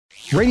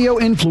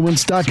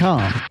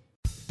RadioInfluence.com.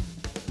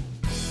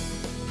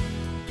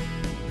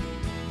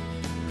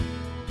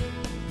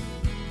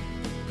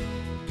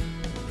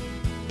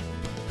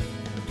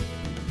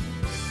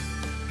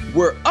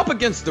 We're up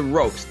against the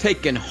ropes,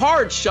 taking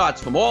hard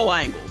shots from all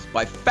angles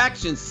by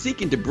factions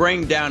seeking to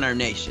bring down our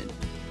nation.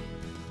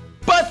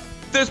 But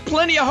there's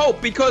plenty of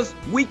hope because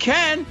we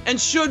can and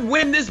should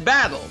win this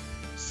battle.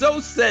 So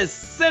says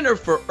Center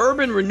for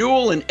Urban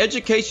Renewal and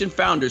Education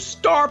founder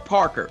Star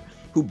Parker,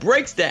 who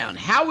breaks down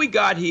how we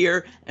got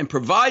here and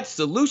provides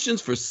solutions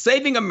for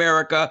saving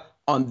America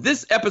on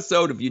this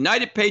episode of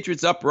United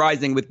Patriots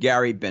Uprising with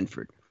Gary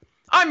Binford.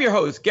 I'm your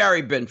host,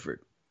 Gary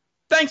Binford.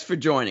 Thanks for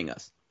joining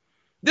us.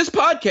 This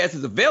podcast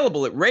is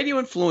available at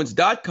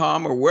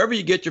radioinfluence.com or wherever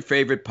you get your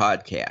favorite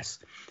podcasts.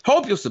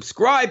 Hope you'll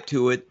subscribe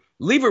to it,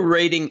 leave a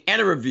rating and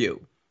a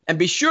review, and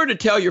be sure to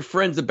tell your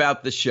friends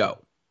about the show.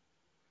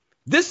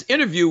 This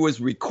interview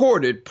was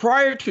recorded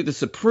prior to the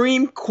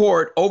Supreme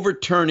Court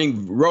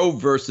overturning Roe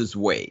versus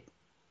Wade.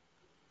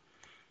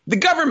 The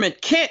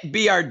government can't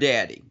be our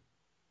daddy.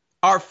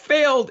 Our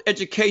failed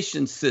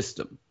education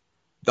system,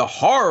 the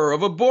horror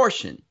of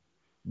abortion,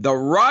 the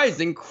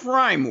rising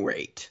crime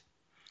rate,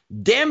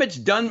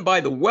 damage done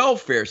by the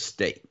welfare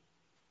state,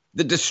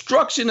 the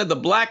destruction of the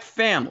black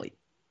family,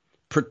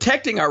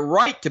 protecting our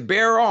right to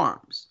bear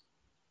arms,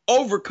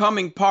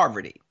 overcoming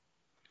poverty.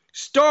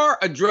 Star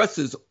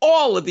addresses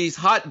all of these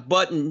hot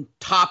button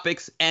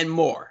topics and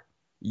more.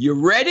 You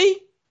ready?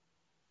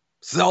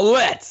 So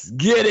let's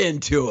get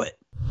into it.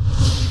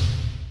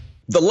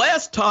 The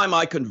last time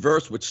I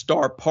conversed with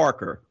Star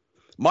Parker,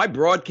 my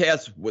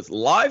broadcast was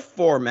live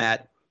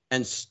format,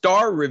 and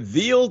Star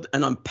revealed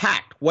and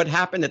unpacked what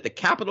happened at the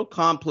Capitol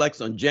complex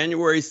on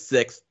January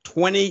 6,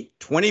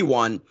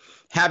 2021,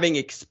 having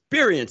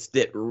experienced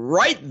it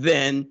right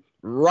then,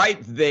 right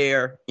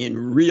there in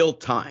real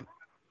time.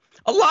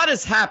 A lot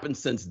has happened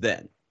since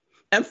then,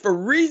 and for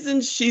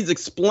reasons she's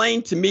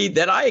explained to me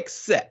that I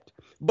accept,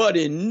 but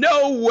in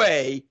no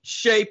way,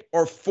 shape,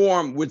 or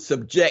form would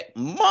subject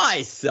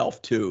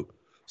myself to,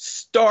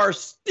 Star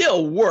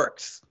still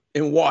works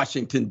in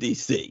Washington,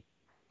 D.C.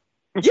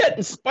 Yet,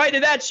 in spite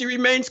of that, she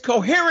remains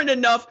coherent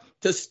enough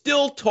to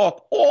still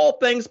talk all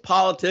things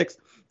politics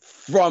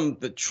from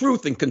the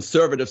truth and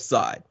conservative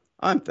side.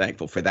 I'm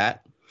thankful for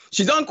that.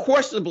 She's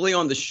unquestionably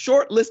on the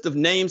short list of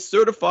names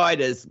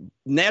certified as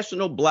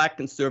national black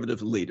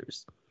conservative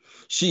leaders.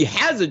 She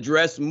has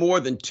addressed more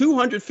than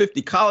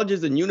 250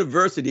 colleges and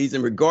universities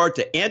in regard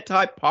to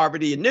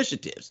anti-poverty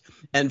initiatives.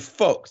 And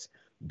folks,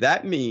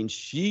 that means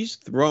she's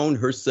thrown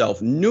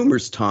herself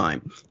numerous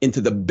times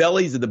into the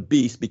bellies of the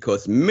beast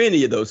because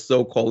many of those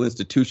so-called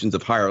institutions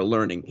of higher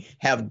learning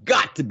have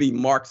got to be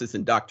Marxist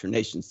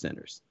indoctrination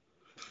centers.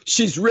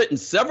 She's written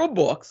several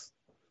books,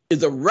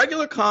 is a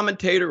regular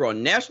commentator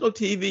on national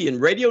TV and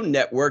radio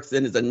networks,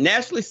 and is a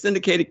nationally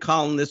syndicated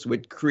columnist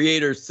with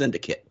Creators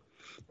Syndicate.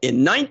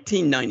 In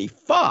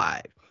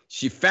 1995,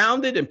 she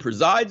founded and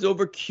presides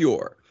over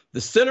CURE, the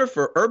Center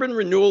for Urban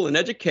Renewal and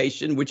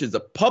Education, which is a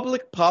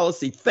public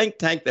policy think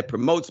tank that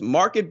promotes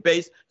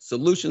market-based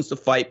solutions to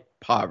fight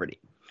poverty.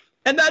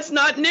 And that's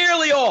not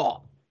nearly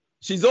all.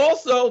 She's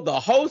also the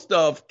host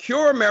of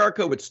Cure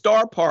America with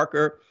Star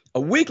Parker, a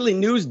weekly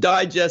news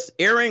digest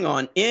airing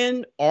on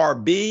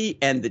NRB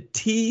and the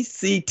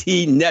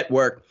TCT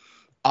network.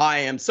 I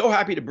am so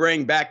happy to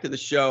bring back to the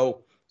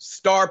show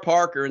Star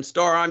Parker. And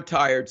Star, I'm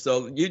tired,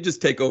 so you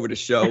just take over the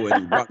show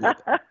and run with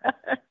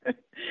it.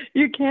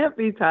 You can't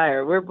be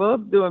tired. We're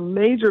both doing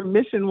major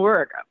mission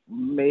work,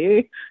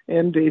 me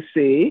in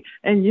D.C.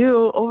 and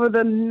you over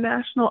the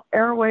national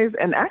airwaves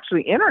and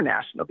actually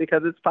international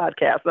because it's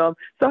podcast. So I'm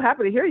so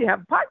happy to hear you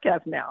have a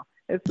podcast now.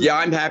 Yeah,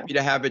 I'm happy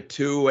to have it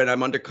too, and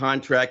I'm under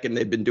contract, and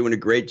they've been doing a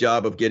great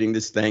job of getting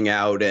this thing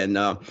out. And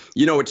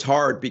it's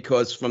hard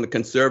because from the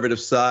conservative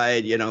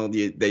side,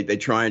 they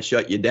try and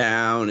shut you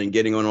down, and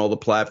getting on all the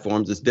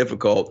platforms is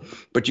difficult.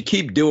 But you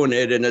keep doing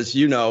it, and as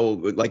you know,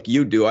 like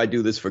you do, I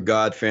do this for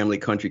God, family,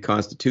 country,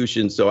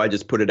 Constitution. So I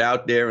just put it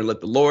out there and let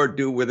the Lord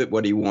do with it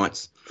what He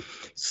wants.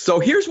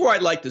 So here's where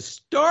I'd like to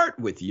start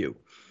with you.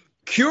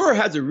 CURE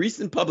has a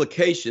recent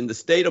publication, The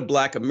State of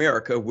Black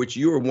America, which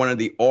you are one of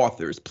the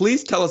authors.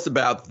 Please tell us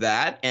about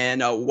that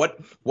and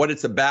what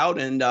it's about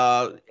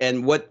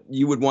and what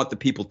you would want the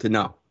people to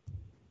know.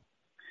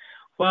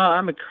 Well,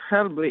 I'm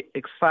incredibly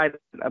excited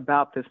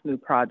about this new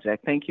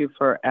project. Thank you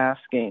for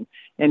asking.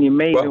 And you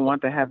may even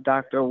want to have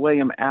Dr.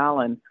 William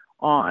Allen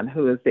on,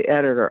 who is the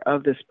editor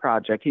of this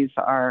project. He's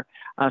our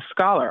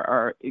scholar,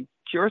 our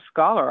CURE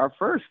scholar, our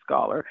first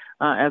scholar,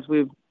 as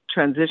we've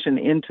transition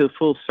into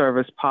full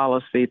service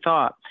policy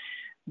thought.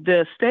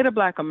 The State of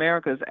Black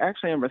America is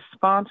actually in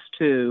response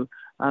to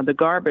the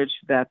garbage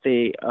that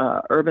the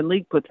Urban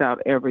League puts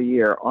out every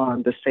year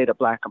on the State of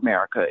Black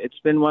America. It's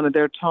been one of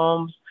their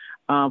tomes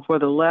for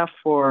the left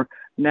for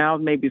now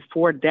maybe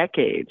 4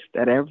 decades,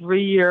 that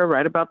every year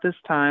right about this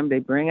time they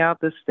bring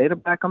out the State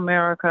of Black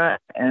America,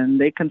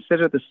 and they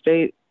consider the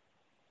State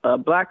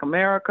of Black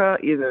America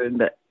either in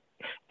the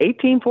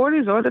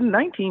 1840s or the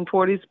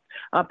 1940s,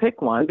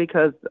 pick one,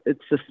 because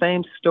it's the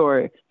same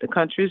story. The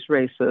country's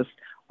racist.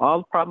 All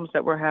the problems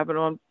that we're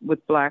having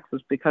with blacks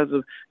is because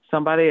of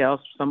somebody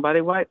else,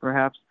 somebody white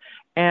perhaps,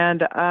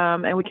 and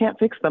we can't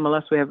fix them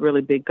unless we have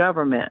really big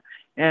government.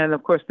 And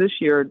of course, this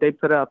year they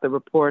put out the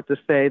report to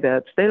say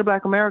that State of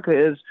Black America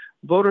is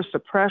voter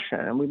suppression,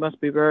 and we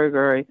must be very,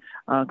 very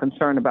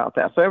concerned about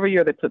that. So every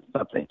year they put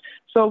something.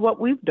 So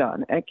what we've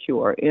done at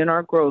CURE in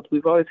our growth,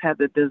 we've always had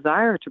the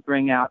desire to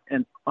bring out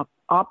an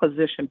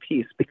opposition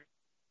piece.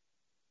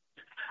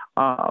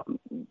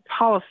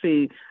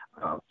 Policy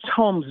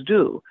tomes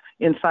do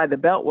inside the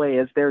Beltway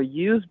is they're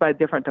used by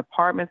different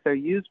departments, they're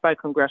used by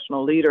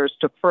congressional leaders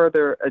to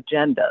further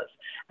agendas.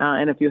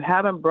 And if you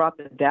haven't brought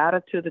the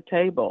data to the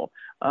table,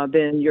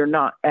 then you're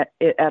not at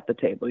the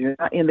table. You're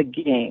not in the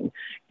game.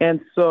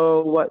 And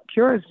so what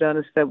CURE has done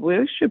is that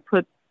we should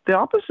put the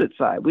opposite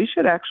side. We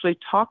should actually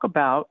talk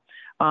about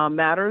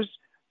matters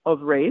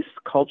of race,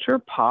 culture,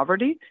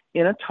 poverty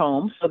in a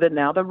tome so that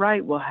now the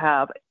right will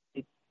have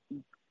a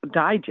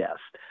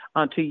digest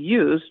to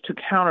use to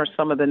counter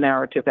some of the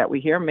narrative that we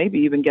hear, maybe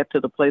even get to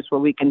the place where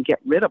we can get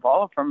rid of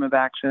all affirmative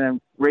action and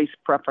race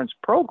preference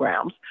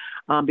programs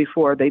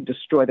before they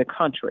destroy the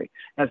country,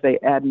 as they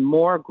add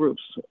more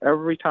groups.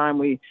 Every time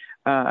we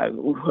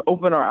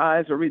open our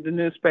eyes or read the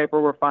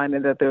newspaper, we're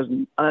finding that there's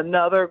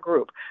another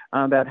group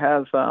that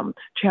has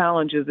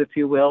challenges, if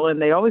you will, and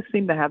they always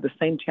seem to have the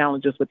same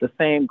challenges with the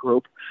same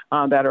group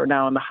that are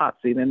now in the hot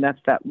seat, and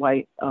that's that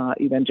white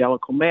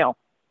evangelical male.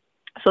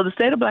 So the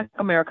State of Black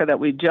America that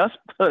we just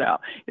put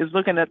out is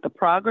looking at the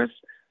progress,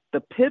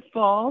 the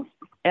pitfalls,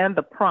 and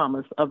the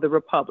promise of the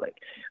Republic.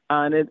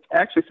 And it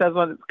actually says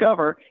on its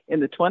cover,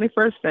 in the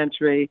 21st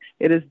century,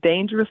 it is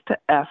dangerous to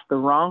ask the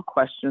wrong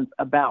questions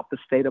about the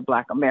State of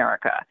Black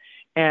America.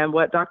 And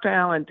what Dr.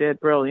 Allen did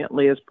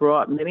brilliantly is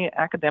brought many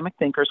academic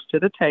thinkers to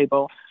the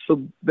table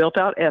who built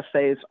out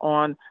essays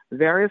on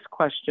various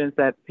questions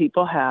that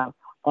people have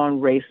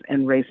on race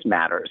and race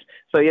matters.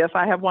 So yes,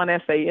 I have one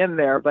essay in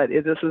there, but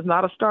this is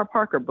not a Star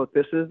Parker book.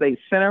 This is a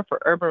Center for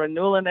Urban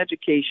Renewal and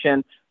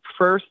Education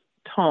first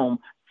tome,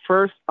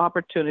 first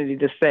opportunity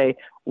to say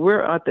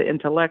we're at the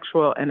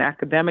intellectual and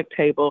academic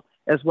table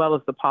as well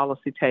as the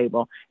policy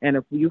table. And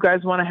if you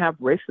guys want to have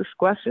racist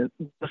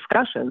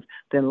discussions,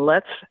 then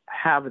let's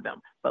have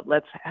them. But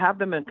let's have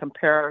them in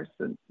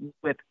comparison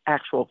with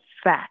actual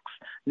facts,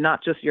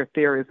 not just your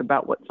theories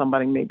about what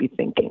somebody may be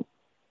thinking.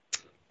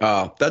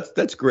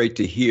 That's great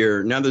to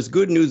hear. Now, there's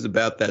good news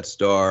about that,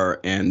 Star,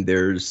 and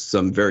there's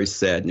some very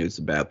sad news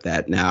about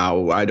that.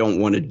 Now, I don't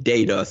want to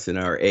date us in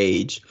our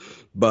age,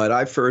 but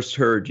I first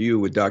heard you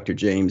with Dr.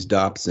 James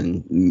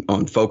Dobson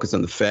on Focus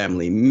on the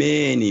Family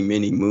many,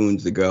 many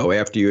moons ago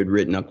after you had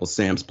written Uncle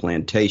Sam's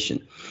Plantation.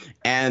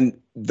 And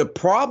the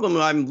problem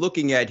I'm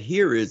looking at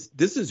here is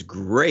this is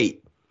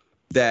great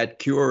that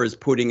CURE is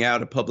putting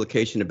out a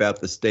publication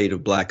about the State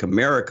of Black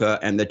America,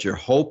 and that you're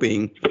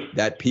hoping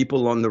that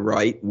people on the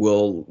right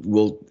will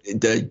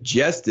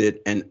digest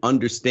it and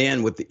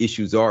understand what the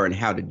issues are and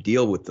how to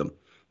deal with them.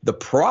 The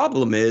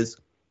problem is,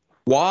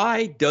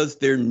 why does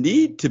there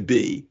need to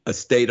be a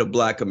State of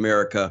Black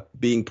America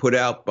being put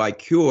out by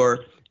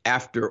CURE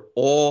after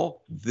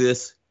all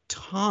this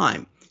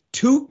time?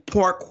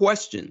 Two-part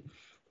question.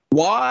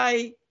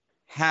 Why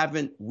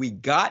haven't we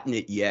gotten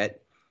it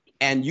yet?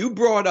 And you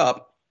brought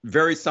up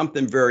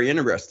something very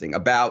interesting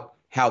about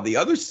how the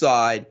other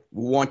side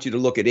wants you to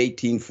look at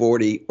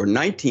 1840 or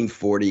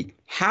 1940.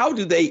 How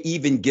do they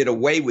even get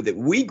away with it?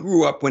 We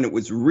grew up when it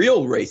was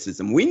real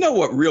racism. We know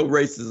what real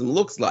racism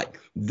looks like.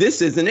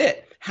 This isn't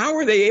it. How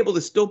are they able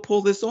to still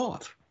pull this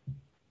off?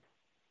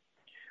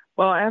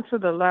 Well, I'll answer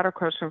the latter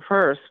question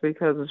first,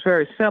 because it's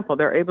very simple.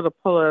 They're able to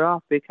pull it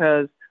off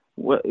because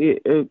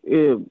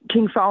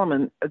King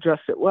Solomon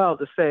addressed it well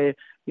to say,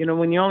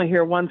 when you only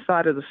hear one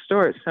side of the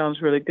story, it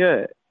sounds really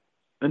good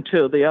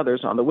until the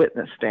other's on the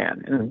witness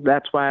stand. And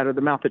that's why out of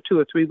the mouth of two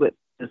or three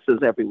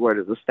witnesses, every word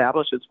is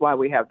established. It's why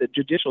we have the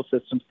judicial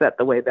system set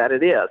the way that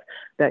it is,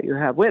 that you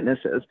have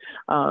witnesses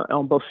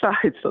on both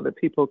sides so that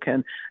people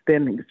can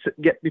then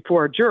get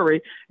before a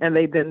jury and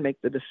they then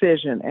make the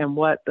decision. And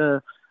what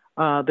the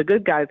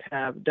good guys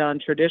have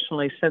done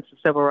traditionally since the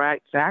Civil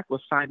Rights Act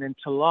was signed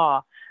into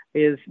law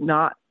is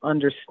not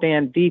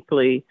understand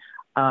deeply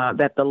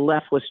that the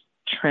left was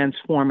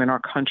transforming our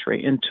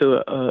country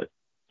into a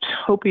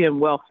utopian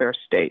welfare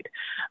state.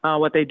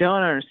 What they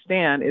don't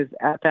understand is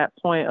at that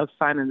point of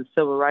signing the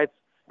Civil Rights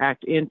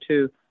Act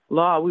into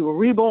law, we were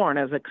reborn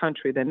as a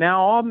country, that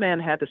now all men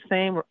had the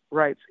same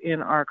rights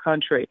in our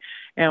country.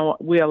 And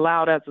we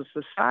allowed as a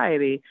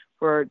society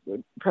for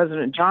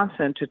President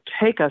Johnson to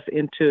take us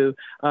into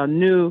a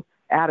new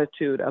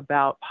attitude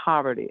about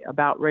poverty,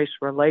 about race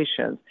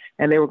relations,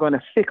 and they were going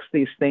to fix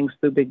these things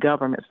through big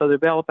government. So they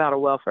developed out a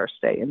welfare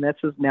state. And this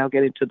is now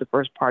getting to the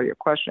first part of your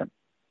question.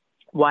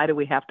 Why do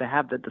we have to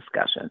have the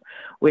discussion?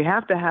 We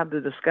have to have the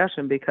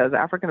discussion because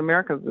African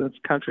Americans in this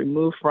country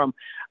moved from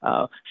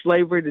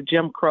slavery to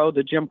Jim Crow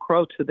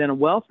to then a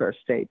welfare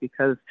state,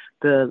 because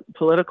the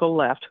political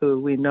left,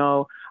 who we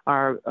know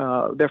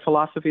their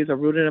philosophies are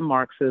rooted in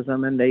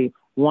Marxism, and they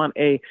want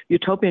a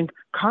utopian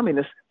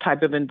communist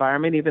type of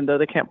environment, even though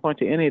they can't point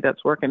to any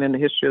that's working in the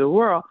history of the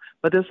world.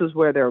 But this is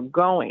where they're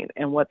going.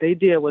 And what they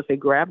did was they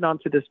grabbed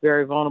onto this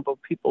very vulnerable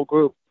people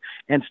group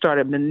and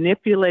started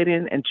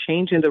manipulating and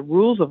changing the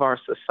rules of our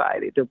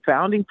society, the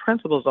founding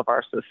principles of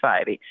our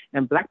society.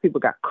 And Black people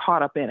got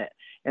caught up in it.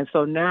 And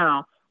so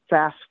now,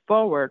 fast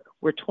forward,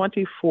 we're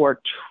 $24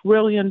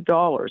 trillion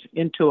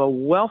into a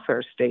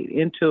welfare state,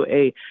 into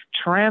a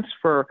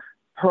transfer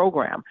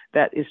program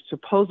that is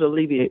supposed to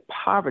alleviate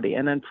poverty.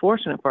 And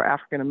unfortunate for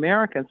African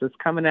Americans, it's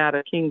coming out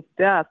of King's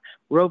death.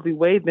 Roe v.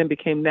 Wade then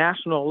became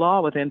national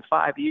law within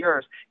 5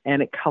 years,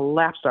 and it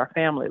collapsed our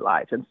family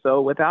life. And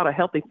so without a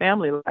healthy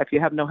family life, you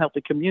have no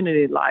healthy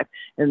community life.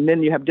 And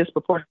then you have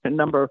disproportionate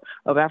number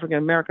of African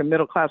American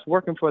middle class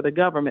working for the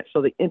government.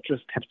 So the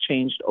interests have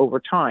changed over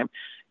time.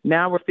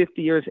 Now we're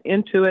 50 years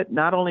into it.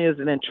 Not only is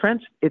it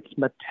entrenched, it's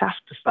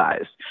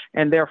metastasized.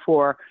 And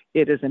therefore,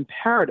 it is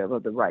imperative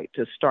of the right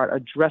to start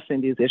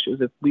addressing these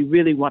issues if we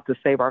really want to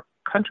save our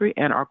country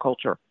and our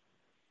culture.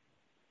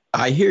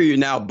 I hear you.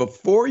 Now,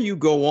 before you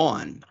go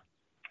on,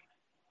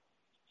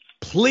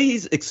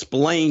 please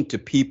explain to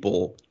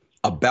people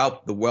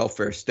about the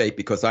welfare state,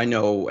 because I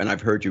know, and I've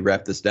heard you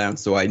wrap this down,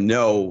 so I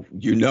know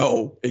you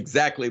know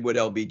exactly what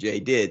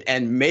LBJ did.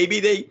 And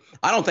maybe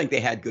I don't think they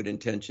had good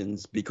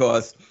intentions,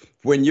 because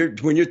when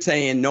you're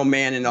saying no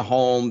man in the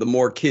home, the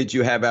more kids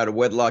you have out of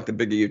wedlock, the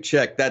bigger your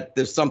check, that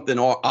there's something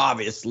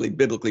obviously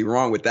biblically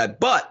wrong with that.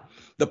 But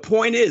the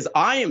point is,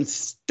 I am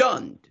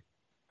stunned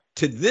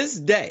to this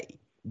day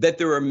that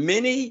there are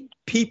many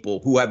people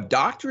who have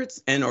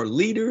doctorates and are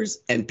leaders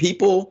and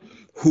people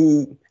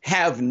who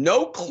have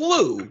no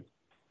clue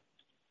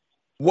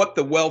what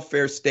the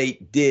welfare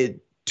state did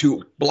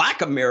to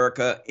Black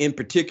America in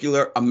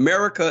particular,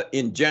 America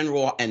in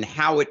general, and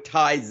how it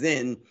ties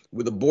in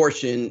with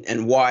abortion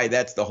and why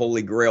that's the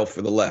holy grail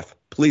for the left.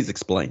 Please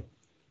explain.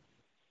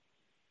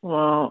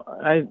 Well,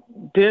 I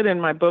did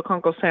in my book,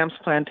 Uncle Sam's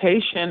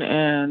Plantation,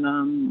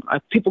 and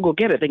people go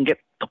get it and get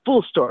the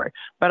full story.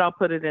 But I'll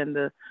put it in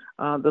the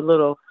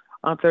little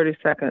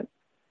 30-second.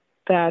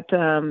 That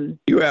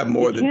you have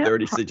more than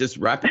 30, so just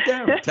wrap it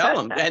down. Tell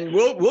them, and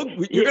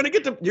you're gonna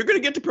get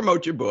to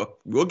promote your book.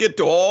 We'll get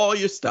to all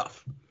your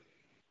stuff.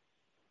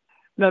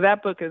 No,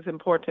 that book is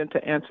important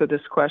to answer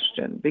this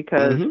question,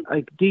 because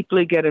I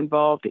deeply get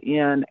involved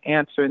in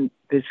answering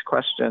these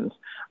questions.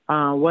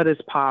 What is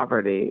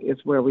poverty is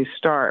where we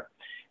start,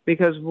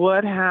 because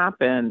what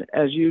happened,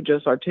 as you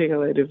just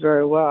articulated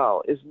very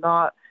well, is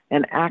not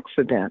an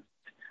accident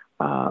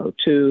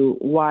to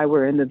why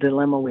we're in the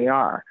dilemma we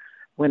are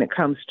when it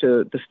comes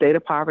to the state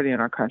of poverty in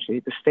our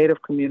country, the state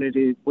of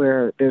community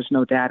where there's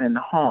no dad in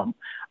the home,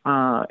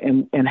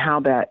 and how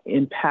that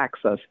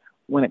impacts us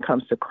when it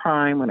comes to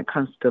crime, when it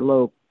comes to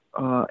low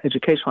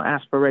educational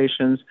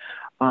aspirations,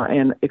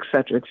 and et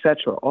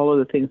cetera, all of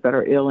the things that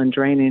are ill and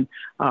draining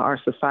our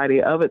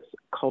society of its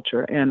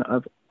culture and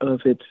of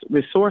its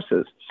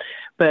resources.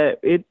 But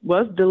it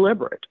was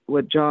deliberate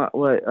what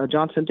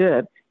Johnson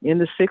did in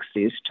the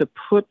 60s to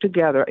put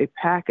together a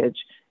package.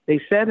 They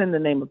said in the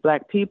name of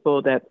Black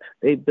people that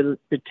they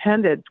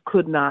pretended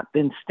could not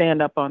then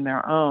stand up on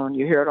their own.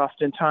 You hear it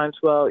oftentimes,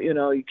 well,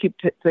 you keep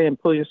saying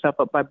pull yourself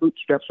up by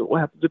bootstraps, but what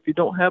happens if you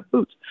don't have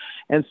boots?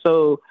 And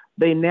so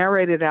they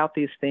narrated out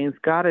these things,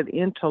 got it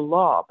into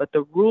law, but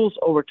the rules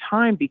over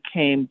time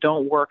became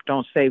don't work,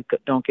 don't save,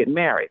 don't get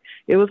married.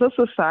 It was a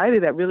society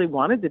that really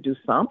wanted to do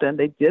something.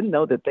 They did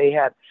know that they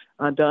had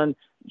done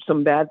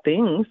some bad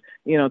things,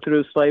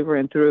 through slavery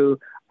and through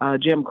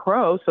Jim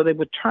Crow, so they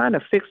were trying to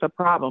fix a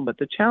problem. But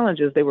the challenge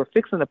is they were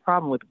fixing the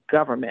problem with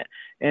government.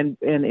 And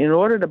in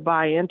order to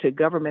buy into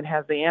government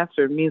has the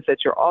answer, it means that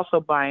you're also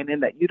buying in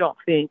that you don't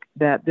think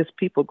that this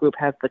people group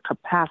has the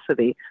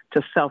capacity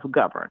to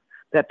self-govern,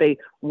 that they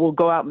will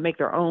go out and make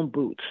their own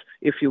boots,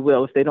 if you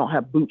will, if they don't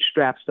have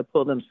bootstraps to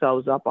pull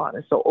themselves up on.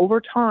 And so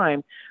over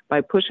time, by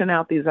pushing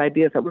out these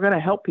ideas that we're going to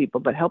help people,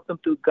 but help them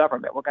through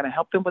government, we're going to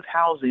help them with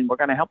housing, we're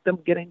going to help them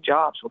getting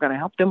jobs, we're going to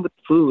help them with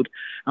food,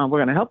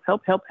 we're going to help.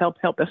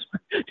 That's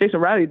why Jason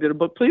Riley did a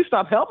book, Please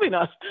Stop Helping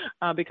Us,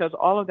 because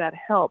all of that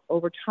help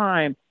over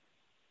time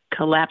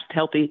collapsed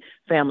healthy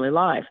family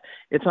life.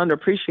 It's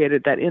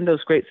underappreciated that in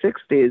those great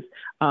 60s,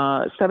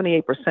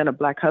 78% of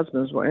Black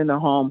husbands were in the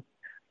home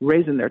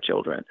raising their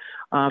children.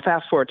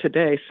 Fast forward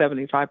today,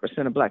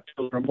 75% of Black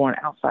children are born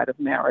outside of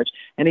marriage.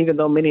 And even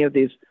though many of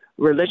these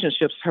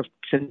relationships have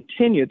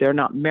continued, they're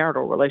not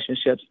marital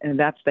relationships. And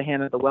that's the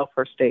hand of the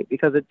welfare state,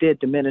 because it did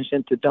diminish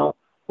into don't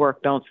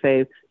work, don't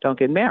save, don't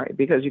get married,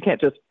 because you can't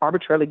just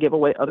arbitrarily give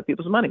away other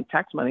people's money,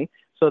 tax money.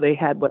 So they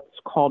had what's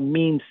called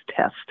means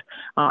test.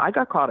 I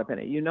got caught up in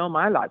it. You know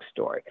my life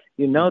story.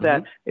 You know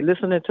that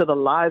listening to the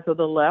lies of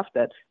the left,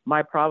 that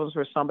my problems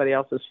were somebody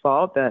else's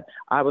fault, that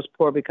I was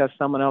poor because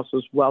someone else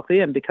was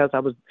wealthy, and because I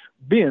was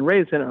being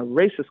raised in a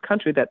racist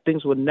country that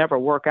things would never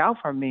work out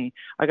for me.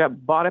 I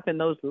got bought up in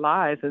those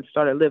lies and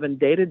started living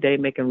day to day,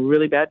 making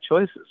really bad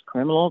choices,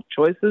 criminal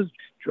choices,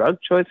 drug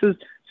choices,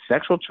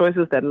 sexual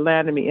choices that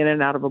landed me in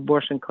and out of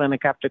abortion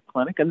clinic after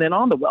clinic, and then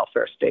on the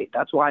welfare state.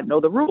 That's why I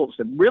know the rules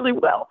really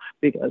well,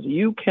 because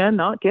you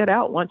cannot get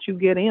out once you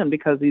get in,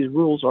 because these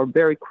rules are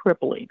very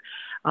crippling.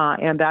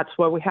 And that's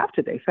what we have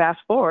today.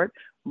 Fast forward,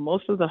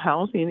 most of the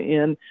housing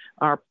in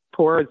our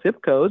poor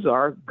zip codes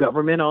are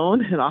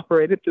government-owned and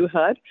operated through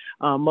HUD.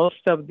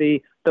 Most of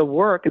the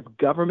work is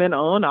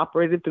government-owned,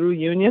 operated through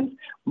unions.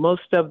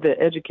 Most of the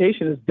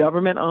education is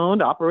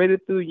government-owned,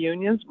 operated through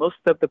unions. Most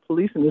of the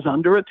policing is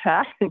under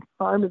attack and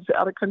crime is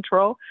out of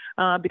control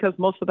because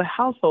most of the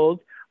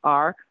households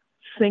are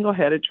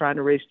single-headed trying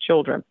to raise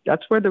children.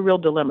 That's where the real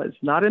dilemma is.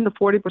 Not in the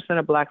 40%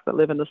 of blacks that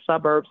live in the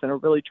suburbs and are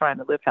really trying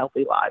to live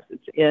healthy lives.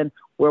 It's in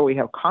where we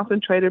have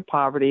concentrated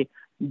poverty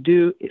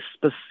due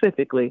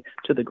specifically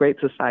to the Great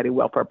Society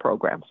welfare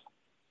programs.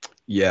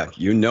 Yeah,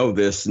 you know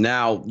this.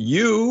 Now,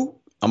 you,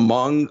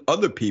 among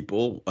other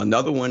people,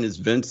 another one is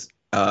Vince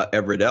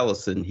Everett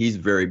Ellison. He's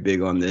very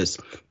big on this.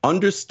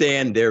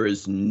 Understand there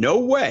is no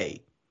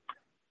way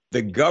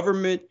the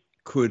government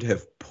could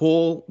have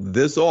pulled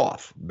this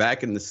off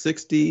back in the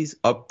 60s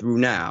up through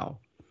now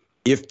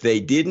if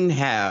they didn't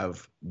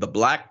have the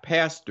black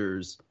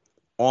pastors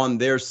on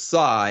their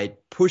side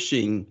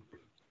pushing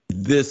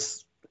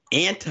this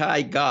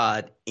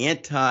anti-God,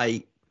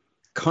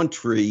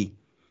 anti-country,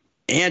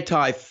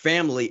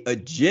 anti-family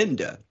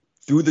agenda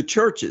through the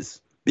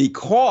churches,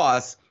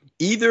 because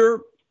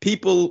either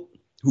people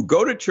who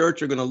go to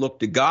church are going to look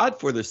to God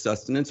for their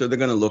sustenance or they're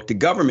going to look to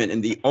government.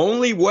 And the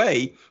only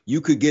way you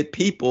could get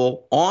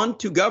people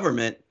onto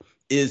government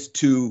is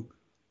to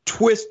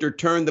twist or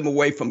turn them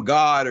away from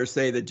God or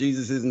say that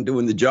Jesus isn't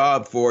doing the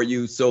job for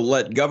you, so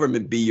let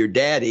government be your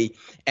daddy.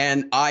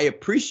 And I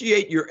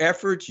appreciate your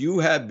efforts. You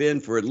have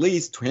been for at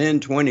least 10,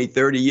 20,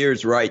 30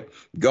 years, right,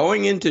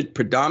 going into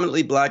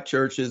predominantly black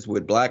churches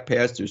with black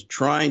pastors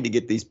trying to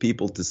get these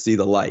people to see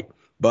the light.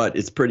 But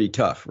it's pretty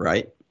tough,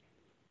 right?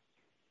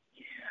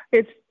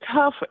 It's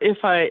tough if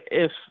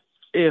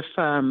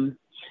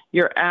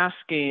you're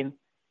asking,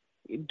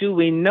 do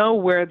we know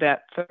where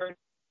that third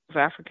of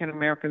African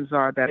Americans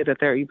are that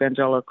they're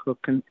evangelical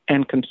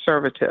and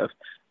conservative?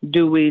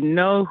 Do we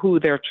know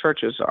who their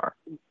churches are?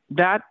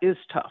 That is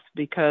tough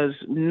because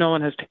no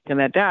one has taken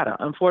that data.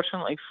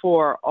 Unfortunately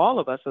for all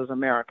of us as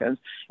Americans,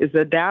 is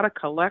the data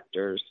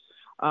collectors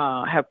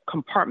have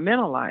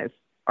compartmentalized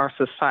our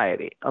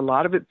society, a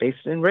lot of it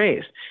based in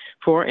race.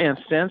 For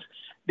instance,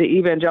 the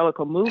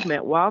evangelical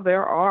movement, while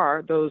there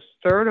are those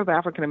third of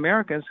African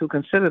Americans who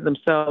consider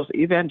themselves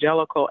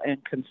evangelical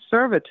and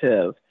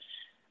conservative,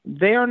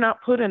 they are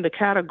not put in the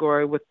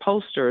category with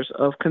posters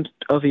of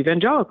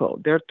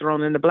evangelical. They're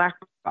thrown in the black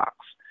box.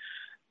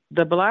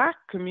 The black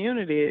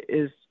community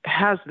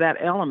has that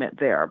element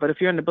there. But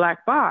if you're in the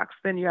black box,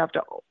 then you have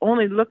to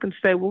only look and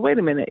say, well, wait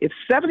a minute, if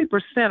 70%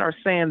 are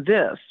saying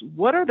this,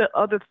 what are the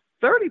other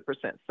 30%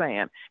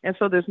 saying? And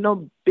so there's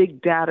no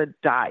big data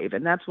dive.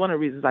 And that's one of the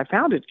reasons I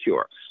founded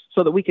CURE,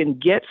 so that we can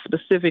get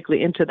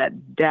specifically into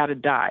that data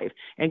dive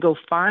and go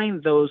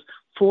find those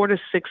 4,000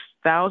 to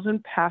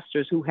 6,000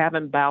 pastors who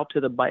haven't bowed to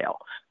the Baal,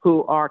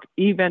 who are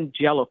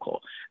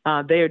evangelical.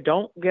 They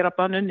don't get up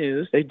on the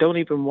news. They don't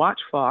even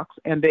watch Fox,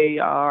 and they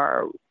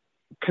are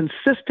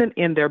consistent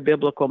in their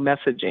biblical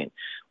messaging,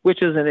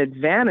 which is an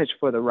advantage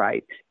for the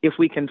right if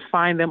we can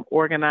find them,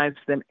 organize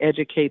them,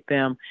 educate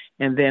them,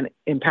 and then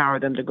empower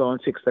them to go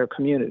and fix their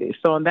community.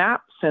 So in that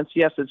sense,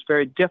 yes, it's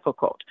very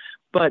difficult.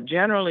 But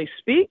generally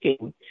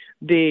speaking,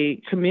 the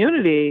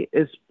community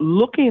is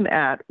looking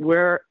at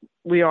where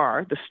we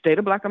are, the state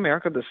of Black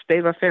America, the state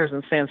of affairs,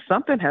 and saying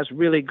something has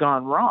really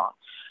gone wrong.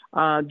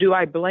 Do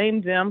I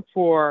blame them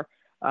for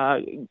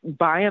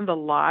buying the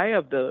lie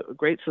of the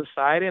Great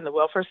Society and the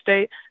welfare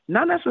state?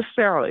 Not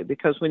necessarily,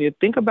 because when you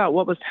think about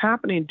what was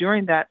happening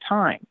during that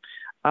time,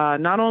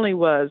 not only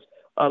was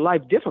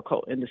life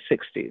difficult in the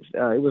 60s,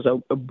 it was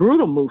a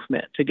brutal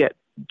movement to get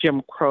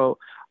Jim Crow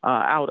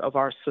out of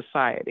our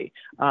society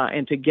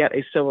and to get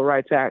a Civil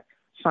Rights Act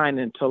signed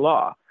into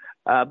law.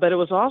 But it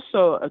was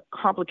also a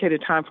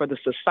complicated time for the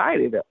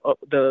society.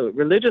 The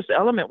religious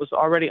element was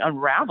already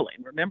unraveling.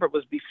 Remember, it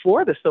was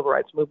before the Civil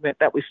Rights Movement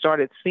that we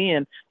started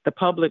seeing the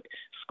public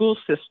school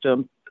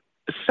system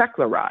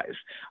secularized,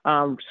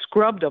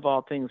 scrubbed of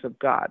all things of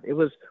God. It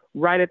was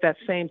right at that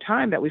same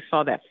time that we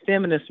saw that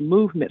feminist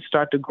movement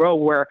start to grow,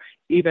 where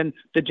even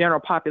the general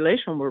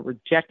population were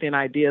rejecting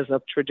ideas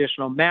of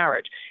traditional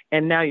marriage.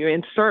 And now you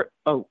insert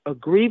a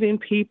grieving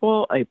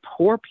people, a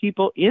poor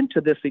people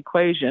into this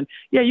equation.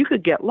 Yeah, you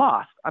could get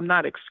lost. I'm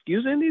not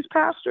excusing these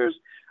pastors,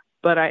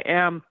 but I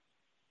am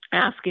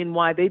asking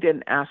why they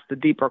didn't ask the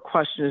deeper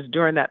questions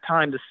during that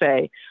time to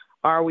say,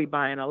 are we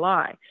buying a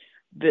lie?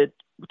 The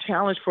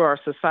challenge for our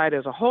society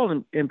as a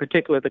whole, in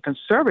particular the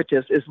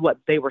conservatives, is what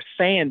they were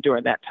saying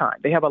during that time.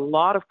 They have a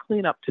lot of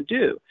cleanup to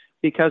do,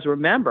 because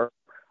remember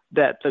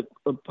that the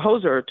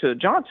opposer to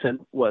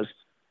Johnson was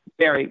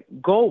Barry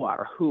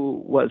Goldwater,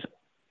 who was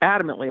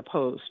adamantly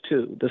opposed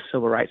to the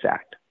Civil Rights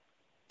Act.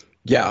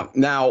 Yeah.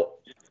 Now,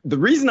 the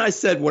reason I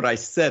said what I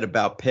said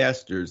about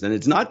pastors, and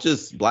it's not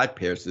just black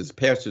pastors,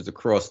 pastors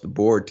across the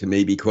board to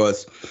me,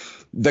 because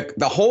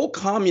The whole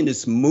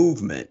communist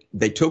movement,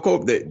 they took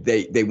over,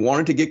 they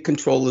wanted to get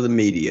control of the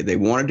media. They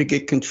wanted to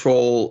get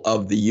control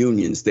of the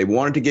unions. They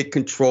wanted to get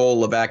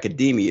control of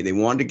academia. They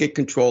wanted to get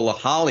control of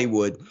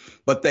Hollywood.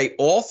 But they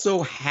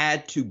also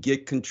had to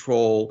get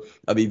control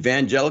of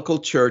evangelical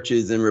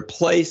churches and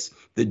replace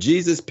the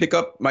Jesus pick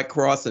up my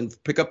cross and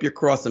pick up your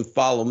cross and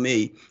follow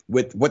me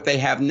with what they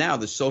have now,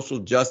 the social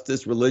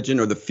justice religion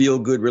or the feel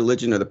good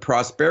religion or the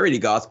prosperity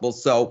gospel.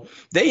 So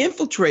they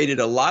infiltrated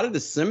a lot of the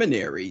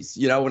seminaries,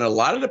 and a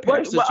lot of the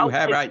pastors you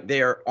have right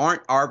there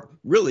are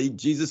really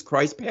Jesus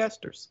Christ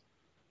pastors.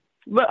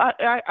 But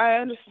I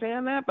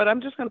understand that, but I'm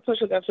just going to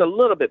push against a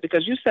little bit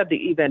because you said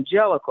the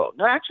evangelical.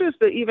 No, actually, it's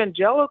the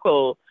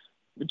evangelical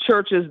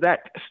churches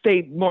that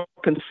stayed more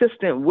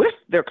consistent with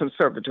their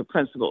conservative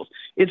principles.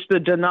 It's the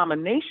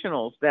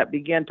denominationals that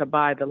began to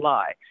buy the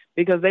lie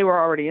because they were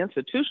already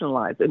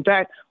institutionalized. In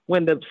fact,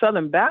 when the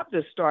Southern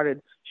Baptists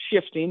started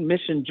shifting,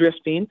 mission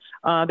drifting,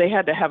 they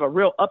had to have a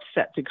real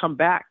upset to come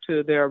back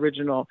to their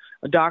original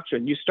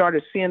doctrine. You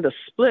started seeing the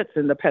splits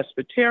in the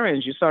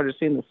Presbyterians. You started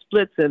seeing the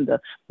splits in the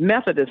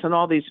Methodists and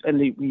all these,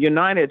 and the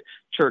United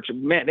Church.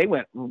 Man,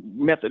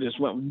 Methodists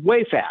went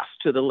way fast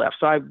to the left.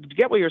 So I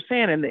get what you're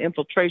saying in the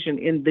infiltration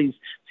in these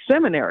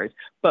seminaries,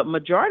 but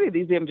majority of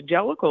these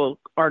evangelicals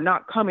are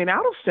not coming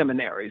out of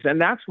seminaries.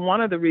 And that's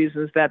one of the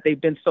reasons that they've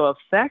been so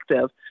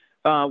effective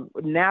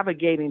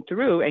navigating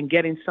through and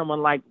getting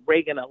someone like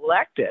Reagan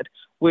elected,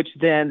 which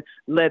then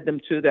led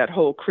them to that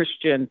whole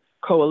Christian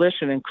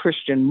coalition and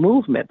Christian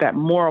movement. That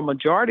moral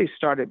majority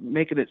started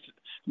making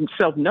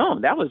itself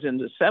known. That was in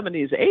the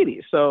 70s,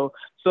 80s.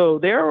 So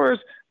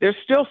they're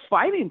still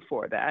fighting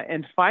for that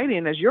and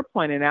fighting, as you're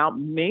pointing out,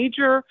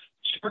 major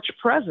church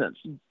presence,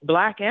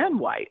 black and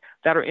white,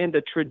 that are in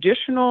the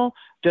traditional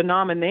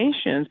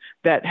denominations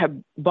that have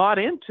bought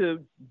into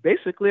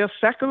basically a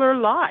secular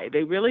lie.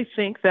 They really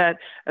think that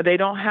they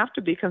don't have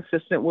to be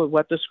consistent with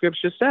what the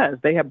scripture says.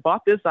 They have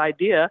bought this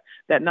idea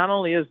that not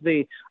only is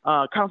the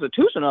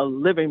Constitution a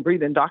living,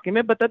 breathing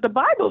document, but that the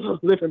Bible is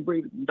a living,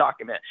 breathing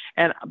document.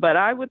 But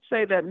I would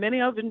say that many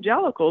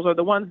evangelicals are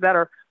the ones that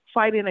are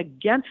fighting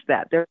against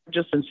that. They're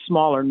just in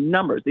smaller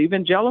numbers. The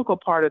evangelical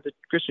part of the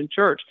Christian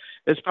church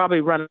is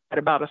probably running at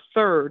about a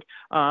third,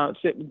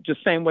 the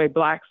same way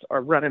blacks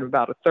are running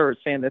about a third,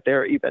 saying that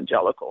they're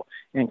evangelical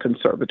and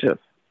conservative.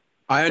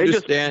 I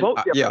understand. They just vote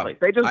differently.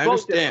 They just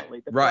vote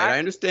differently. I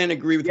understand.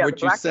 Agree with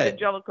what you said. The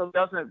black evangelical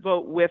doesn't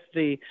vote with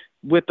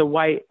the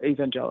white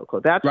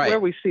evangelical. That's where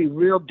we see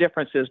real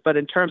differences. But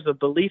in terms of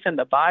belief in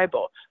the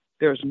Bible,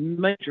 there's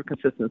major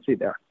consistency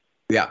there.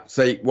 Yeah.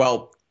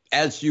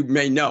 As you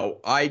may know,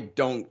 I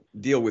don't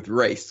deal with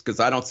race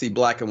because I don't see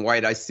black and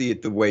white. I see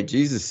it the way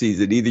Jesus sees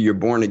it. Either you're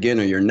born again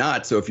or you're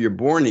not. So if you're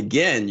born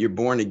again, you're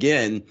born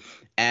again.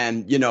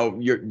 And,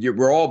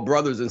 we're all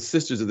brothers and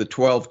sisters of the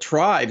 12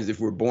 tribes if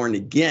we're born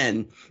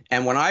again.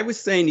 And when I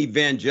was saying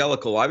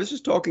evangelical, I was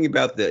just talking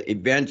about the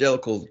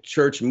evangelical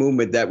church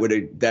movement that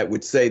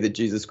would say that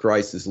Jesus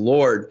Christ is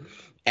Lord.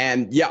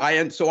 And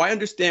so I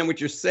understand what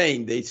you're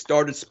saying. They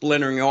started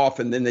splintering off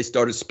and then they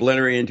started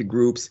splintering into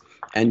groups.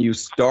 And you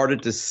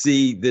started to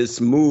see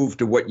this move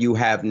to what you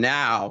have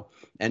now.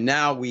 And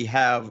now we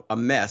have a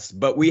mess,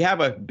 but we have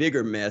a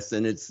bigger mess.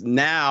 And it's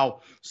now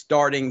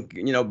starting,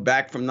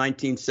 back from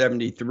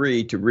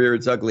 1973 to rear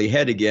its ugly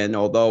head again,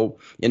 although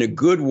in a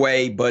good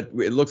way, but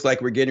it looks like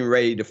we're getting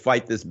ready to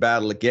fight this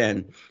battle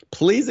again.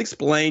 Please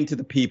explain to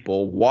the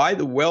people why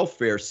the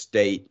welfare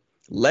state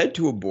led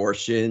to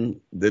abortion,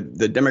 the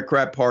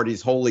Democrat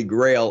Party's holy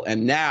grail,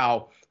 and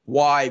now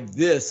why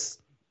this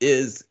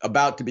is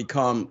about to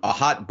become a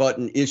hot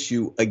button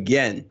issue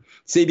again.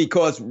 See,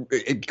 because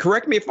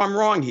correct me if I'm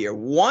wrong here.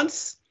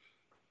 Once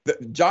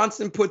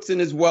Johnson puts in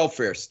his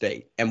welfare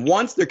state, and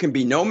once there can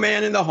be no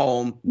man in the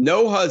home,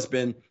 no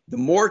husband, the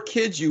more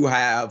kids you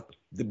have,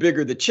 the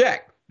bigger the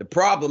check. The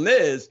problem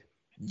is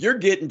you're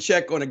getting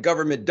check on a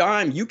government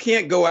dime. You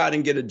can't go out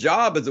and get a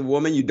job as a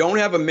woman. You don't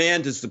have a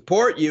man to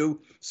support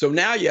you. So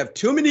now you have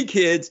too many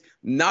kids,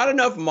 not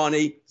enough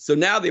money. So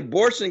now the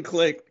abortion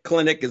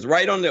clinic is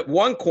right on that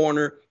one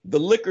corner, the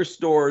liquor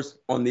stores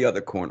on the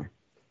other corner.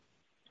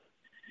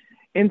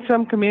 In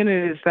some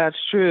communities, that's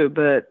true,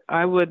 but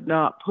I would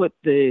not put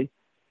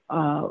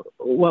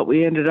what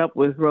we ended up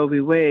with Roe v.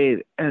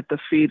 Wade at the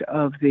feet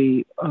of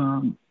the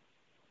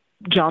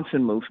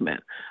Johnson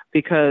movement,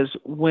 because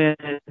when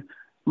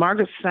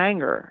Margaret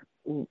Sanger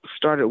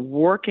started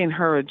working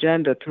her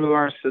agenda through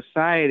our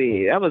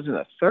society, that was in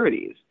the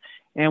 30s.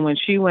 And when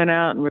she went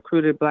out and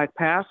recruited black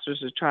pastors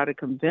to try to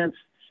convince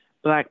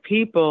black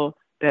people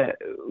that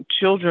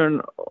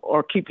children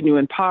are keeping you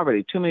in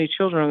poverty, too many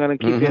children are going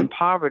to keep you in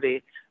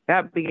poverty,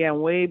 that began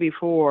way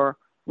before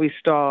we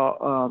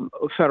saw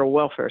a federal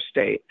welfare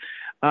state.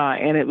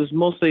 And it was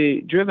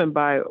mostly driven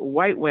by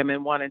white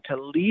women wanting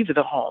to leave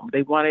the home.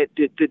 They wanted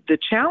the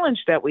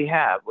challenge that we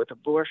have with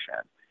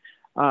abortion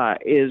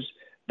is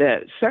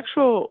that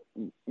sexual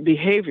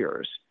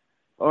behaviors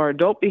or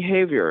adult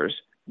behaviors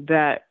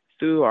that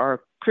through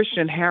our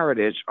Christian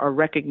heritage are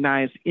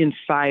recognized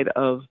inside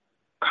of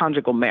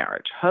conjugal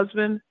marriage.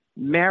 Husband,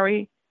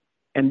 marry,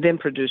 and then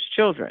produce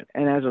children.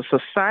 And as a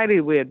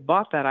society, we had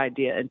bought that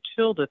idea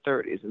until the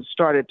 30s and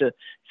started to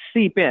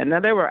seep in. Now,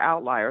 there were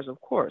outliers, of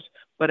course,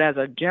 but as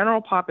a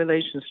general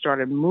population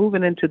started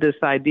moving into this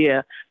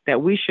idea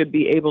that we should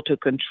be able to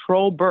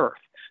control birth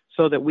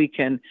so that we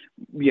can,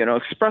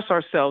 express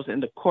ourselves in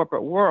the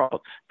corporate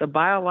world, the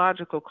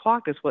biological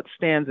clock is what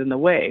stands in the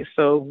way.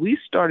 So we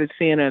started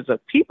seeing as a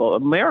people,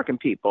 American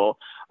people,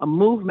 a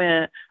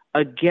movement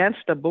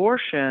against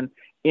abortion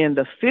in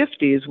the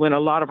 50s when a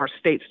lot of our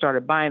states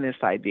started buying this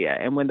idea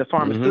and when the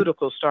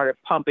pharmaceuticals started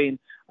pumping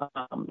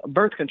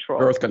birth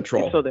control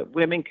so that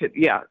women could,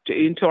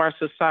 into our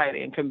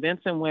society, and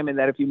convincing women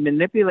that if you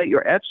manipulate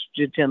your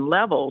estrogen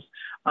levels,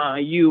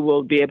 you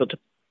will be able to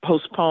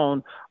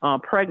postpone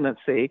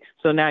pregnancy.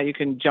 So now you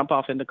can jump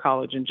off into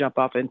college and jump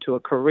off into a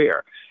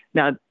career.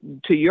 Now,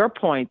 to your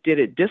point, did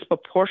it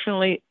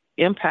disproportionately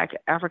impact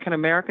African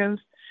Americans?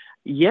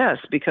 Yes,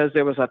 because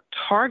there was a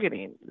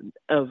targeting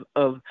of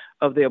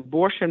the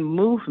abortion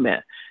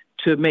movement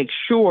to make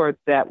sure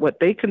that what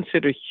they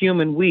consider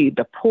human weed,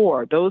 the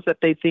poor, those that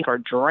they think are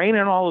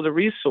draining all of the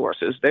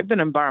resources, they've been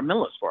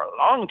environmentalists for a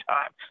long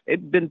time.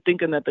 They've been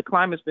thinking that the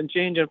climate's been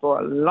changing for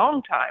a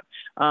long time.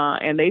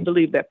 And they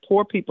believe that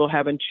poor people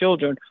having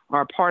children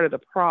are part of the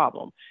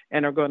problem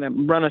and are going to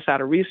run us out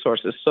of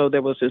resources. So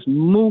there was this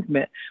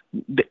movement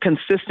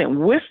consistent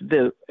with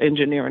the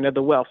engineering of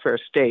the welfare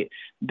state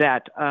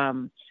that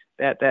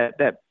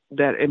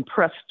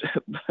impressed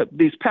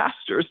these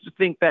pastors to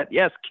think that,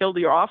 yes, kill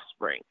your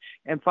offspring.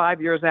 And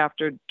 5 years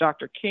after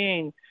Dr.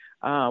 King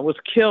was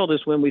killed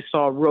is when we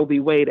saw Roe v.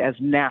 Wade as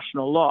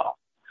national law.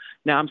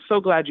 Now, I'm so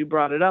glad you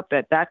brought it up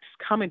that that's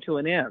coming to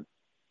an end.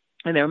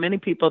 And there are many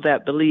people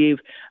that believe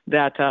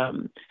that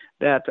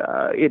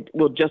it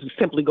will just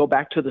simply go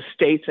back to the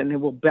states and it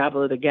will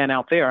battle it again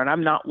out there. And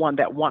I'm not one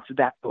that wants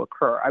that to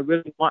occur. I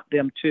really want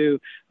them to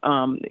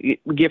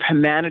give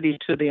humanity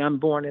to the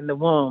unborn in the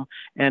womb,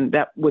 and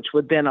that which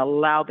would then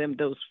allow them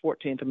those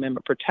 14th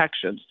Amendment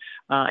protections.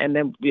 And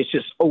then it's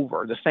just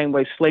over. The same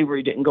way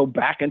slavery didn't go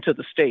back into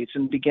the states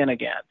and begin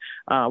again.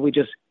 We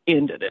just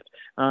ended it,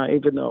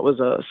 even though it was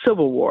a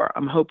civil war.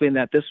 I'm hoping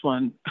that this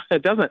one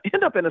doesn't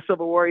end up in a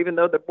civil war, even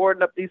though they're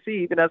boarding up D.C.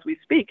 even as we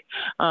speak,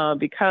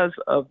 because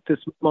of this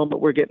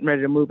moment we're getting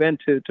ready to move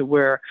into, to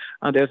where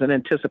there's an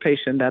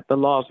anticipation that the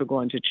laws are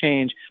going to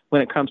change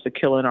when it comes to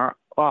killing our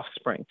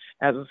offspring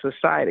as a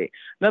society.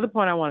 Another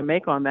point I want to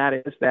make on that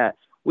is that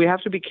we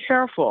have to be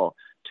careful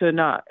to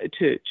not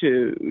to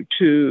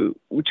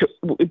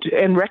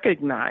and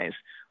recognize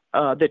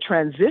the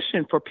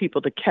transition for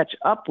people to catch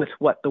up with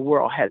what the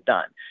world had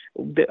done.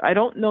 I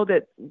don't know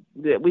that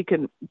we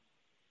can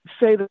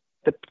say that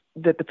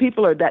the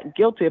people are that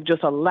guilty of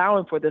just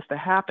allowing for this to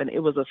happen.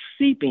 It was a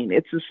seeping.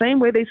 It's the same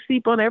way they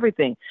seep on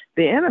everything.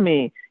 The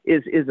enemy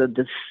is a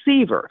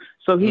deceiver,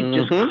 so he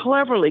just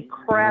cleverly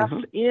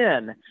crafts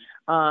in.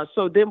 But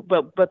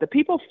the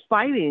people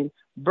fighting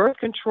birth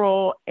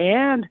control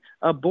and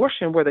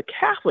abortion were the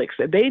Catholics.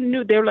 They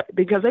knew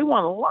because they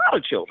want a lot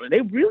of children.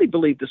 They really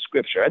believed the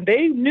scripture, and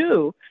they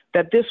knew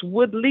that this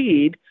would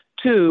lead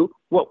to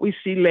what we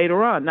see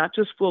later on, not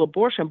just full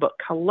abortion, but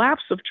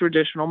collapse of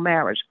traditional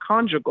marriage,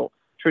 conjugal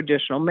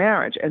traditional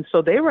marriage. And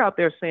so they were out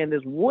there saying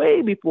this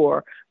way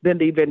before then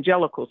the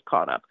evangelicals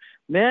caught up.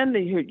 Then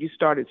you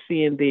started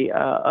seeing the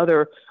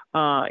other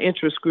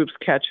interest groups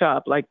catch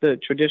up, like the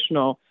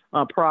traditional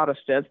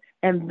Protestants.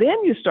 And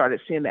then you started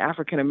seeing the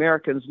African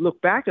Americans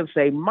look back and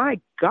say, my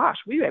gosh,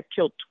 we have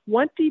killed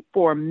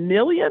 24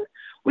 million.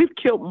 We've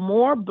killed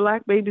more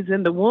black babies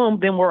in the womb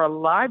than were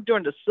alive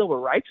during the civil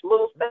rights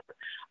movement.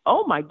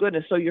 Oh, my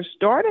goodness. So you're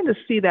starting to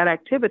see that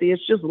activity.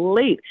 It's just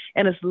late.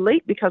 And it's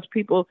late because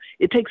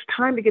it takes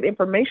time to get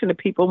information to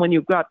people when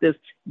you've got this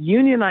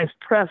unionized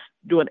press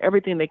doing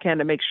everything they can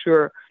to make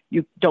sure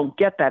you don't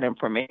get that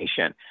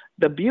information.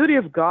 The beauty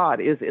of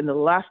God is in the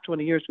last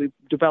 20 years, we've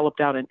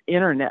developed out an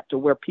internet to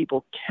where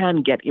people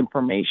can get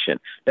information,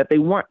 that they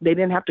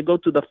didn't have to go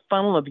through the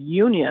funnel of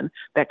union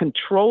that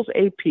controls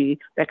AP,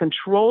 that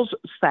controls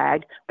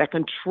SAG, that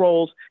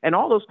controls, and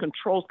all those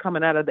controls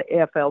coming out of the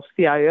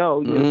AFL-CIO,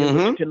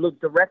 which can look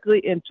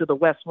directly into the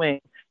West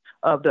Wing.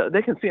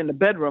 They can see in the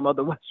bedroom of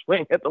the West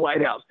Wing at the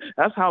White House.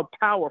 That's how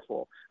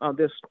powerful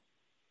this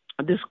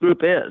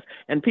group is.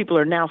 And people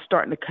are now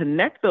starting to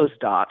connect those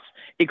dots,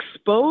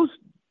 expose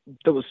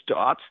those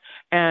dots,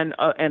 and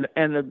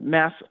the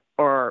mass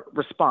are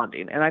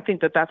responding. And I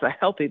think that that's a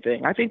healthy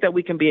thing. I think that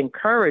we can be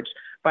encouraged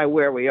by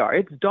where we are.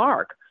 It's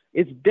dark.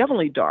 It's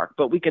definitely dark,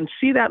 but we can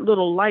see that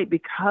little light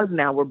because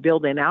now we're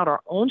building out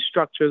our own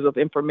structures of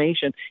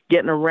information,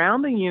 getting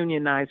around the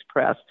unionized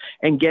press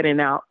and getting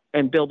out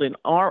and building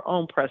our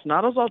own press,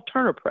 not as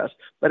alternative press,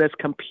 but as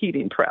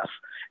competing press.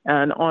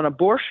 And on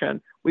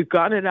abortion, we've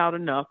gotten it out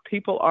enough.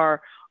 People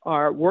are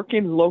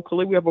working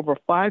locally. We have over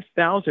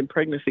 5,000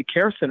 pregnancy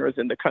care centers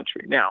in the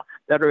country now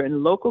that are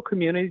in local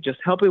communities, just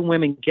helping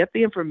women get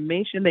the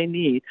information they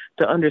need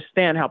to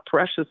understand how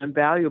precious and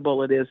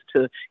valuable it is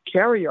to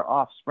carry your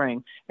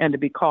offspring and to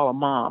be called a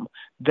mom.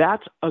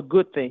 That's a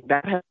good thing.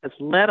 That has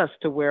led us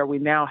to where we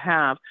now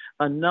have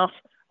enough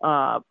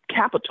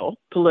capital,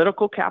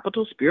 political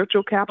capital,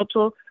 spiritual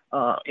capital,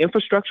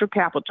 infrastructure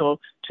capital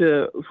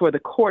for the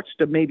courts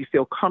to maybe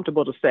feel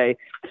comfortable to say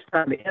it's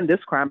time to end this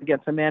crime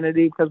against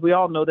humanity, because we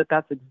all know that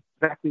that's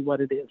exactly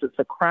what it is. It's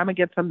a crime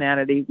against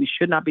humanity. We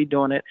should not be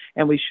doing it,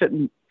 and we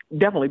shouldn't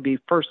definitely be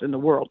first in the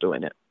world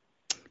doing it.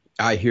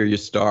 I hear you,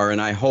 Star,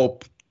 and I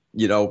hope,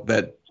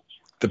 that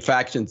the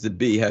factions that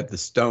be have the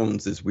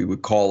stones, as we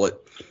would call it,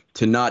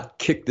 to not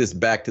kick this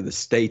back to the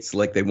states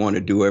like they want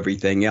to do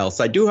everything else.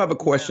 I do have a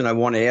question I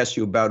want to ask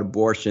you about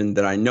abortion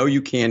that I know you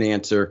can't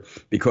answer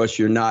because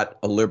you're not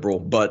a liberal,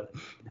 but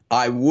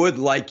I would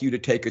like you to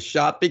take a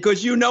shot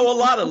because you know a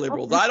lot of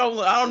liberals. I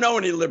don't know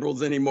any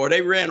liberals anymore.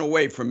 They ran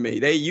away from me.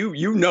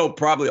 You know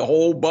probably a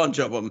whole bunch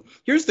of them.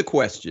 Here's the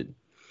question.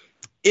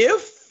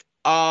 If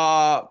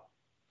the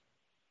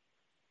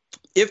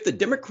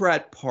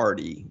Democrat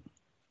Party,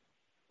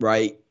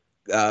 right,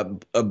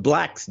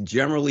 blacks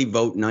generally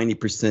vote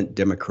 90%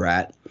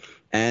 Democrat,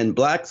 and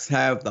blacks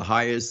have the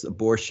highest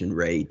abortion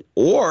rate,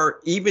 or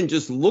even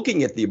just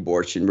looking at the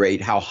abortion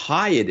rate, how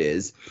high it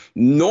is,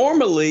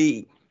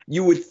 normally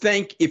you would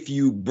think if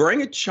you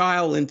bring a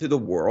child into the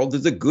world,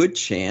 there's a good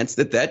chance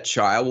that that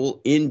child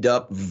will end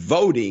up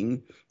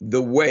voting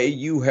the way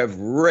you have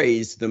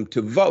raised them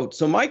to vote.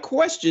 So my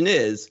question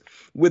is,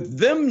 with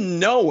them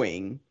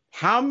knowing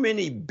how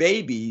many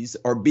babies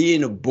are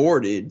being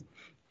aborted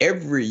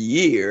every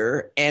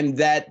year, and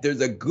that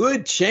there's a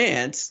good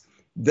chance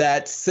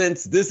that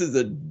since this is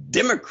a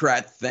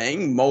Democrat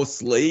thing,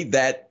 mostly,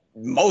 that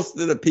most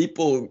of the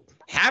people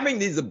having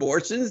these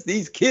abortions,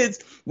 these kids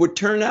would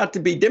turn out to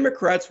be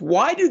Democrats.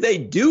 Why do they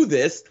do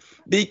this?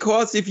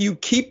 Because if you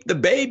keep the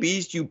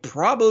babies, you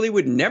probably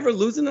would never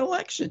lose an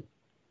election.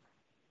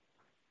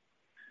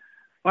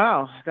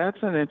 Wow,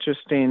 that's an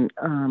interesting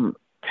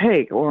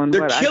take on.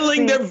 They're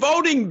killing their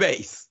voting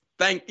base.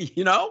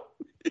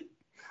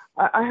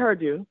 I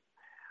heard you.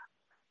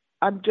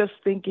 I'm just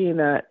thinking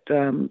that,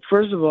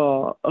 first of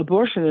all,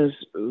 abortion is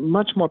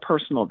much more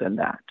personal than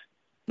that.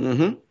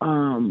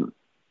 Mm-hmm.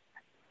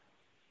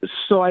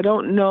 So I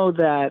don't know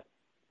that.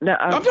 Now,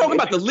 I'm talking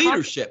about the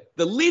leadership.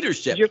 The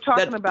leadership. You're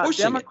talking about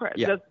Democrat.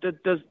 Yeah.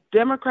 Does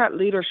Democrat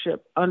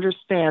leadership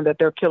understand that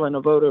they're killing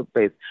a voter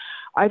base?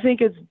 I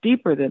think it's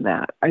deeper than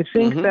that. I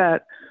think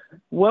that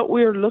what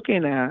we're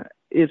looking at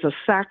is a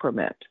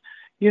sacrament.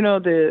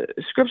 The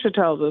scripture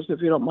tells us, if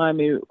you don't mind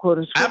me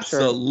quoting scripture.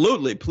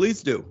 Absolutely.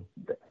 Please do.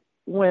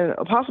 When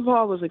Apostle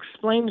Paul was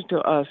explaining to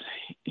us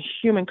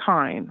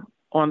humankind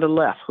on the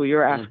left, who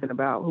you're asking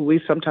about, who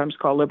we sometimes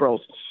call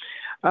liberals,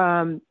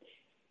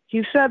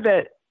 he said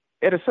that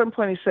at a certain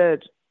point, he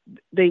said,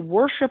 they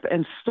worship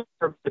and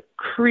serve the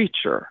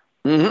creature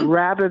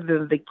rather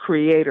than the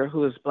creator,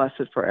 who is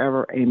blessed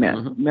forever.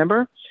 Amen.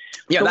 Remember?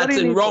 Yeah, so that's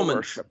in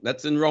Romans.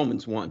 That's in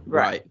Romans 1.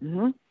 Right.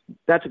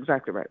 That's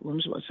exactly right.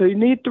 Romans 1. So you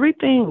need three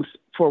things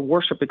for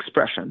worship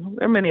expression.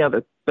 There are many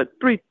other, but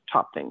three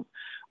top things.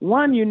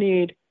 One, you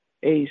need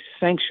a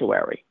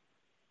sanctuary.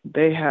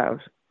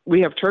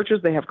 We have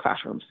churches, they have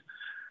classrooms.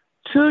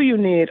 Two, you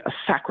need a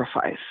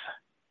sacrifice.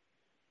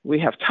 We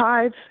have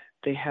tithes,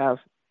 they have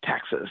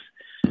taxes.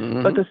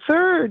 But the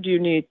third you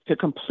need to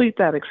complete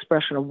that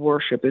expression of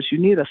worship is you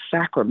need a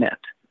sacrament.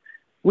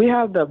 We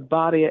have the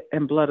body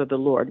and blood of the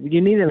Lord. You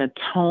need an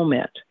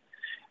atonement.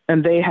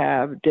 And they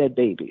have dead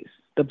babies,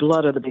 the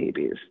blood of the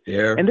babies.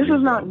 And this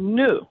is not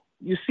new.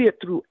 You see it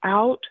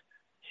throughout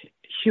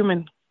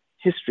human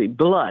history,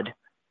 blood,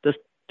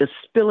 the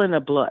spilling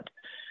of blood.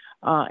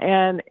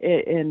 And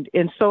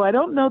so I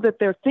don't know that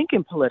they're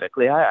thinking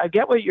politically. I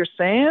get what you're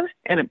saying,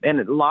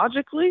 and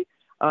logically,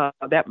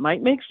 that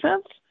might make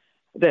sense.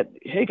 That,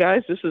 hey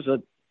guys, this is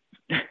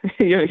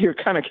you're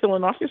kind of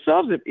killing off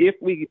yourselves if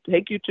we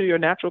take you to your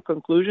natural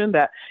conclusion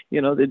that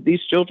that these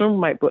children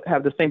might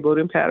have the same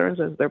voting patterns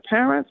as their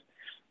parents.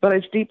 But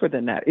it's deeper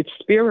than that. It's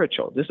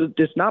spiritual. This is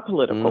just not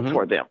political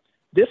for them.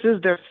 This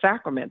is their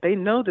sacrament. They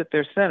know that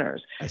they're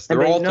sinners, and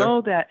they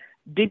know that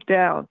deep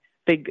down.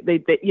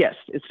 Yes,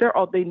 it's their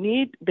all. They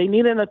need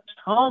an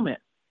atonement.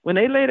 When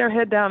they lay their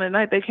head down at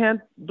night, they can't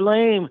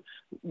blame,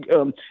 Mitch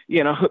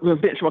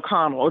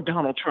McConnell or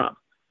Donald Trump,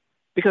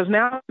 because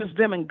now it's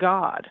them and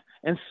God.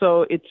 And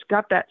so it's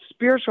got that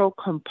spiritual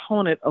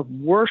component of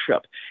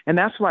worship, and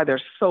that's why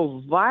they're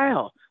so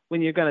vile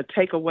when you're going to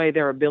take away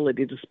their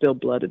ability to spill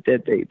blood of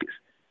dead babies.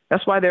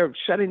 That's why they're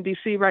shutting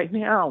D.C. right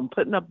now and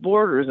putting up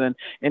borders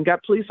and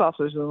got police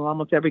officers in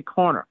almost every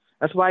corner.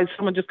 That's why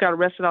someone just got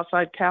arrested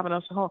outside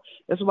Kavanaugh's home.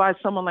 That's why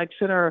someone like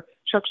Senator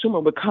Chuck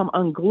Schumer would come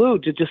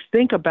unglued to just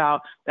think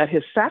about that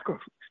his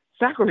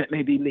sacrament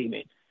may be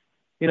leaving.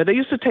 They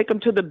used to take him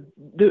to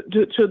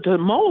the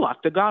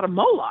Moloch, the god of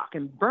Moloch,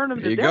 and burn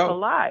him to death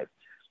alive.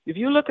 If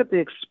you look at the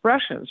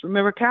expressions,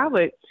 remember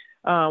Catholic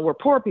were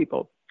poor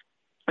people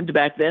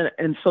back then,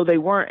 and so they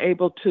weren't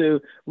able to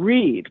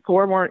read.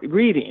 Poor weren't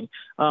reading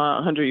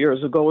 100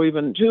 years ago, or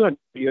even 200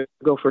 years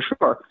ago for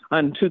sure.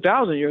 And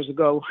 2,000 years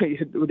ago,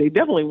 they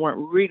definitely weren't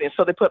reading.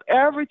 So they put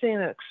everything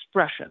in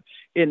expression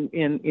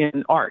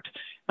in art,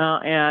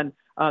 and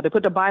they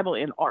put the Bible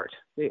in art.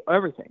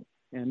 Everything.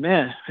 And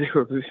man, they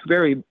were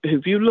very.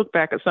 If you look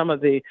back at some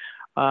of the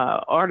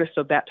artists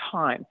of that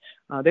time.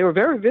 They were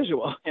very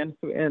visual, and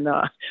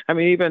I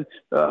mean, even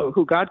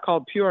who God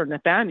called pure,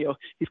 Nathaniel,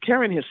 he's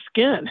carrying his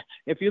skin.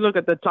 If you look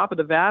at the top of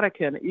the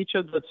Vatican, each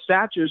of the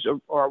statues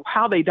are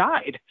how they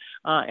died.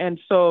 And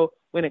so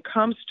when it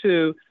comes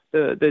to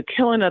the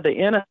killing of the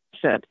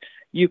innocent,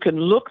 you can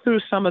look through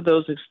some of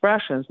those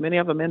expressions, many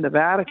of them in the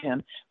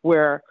Vatican,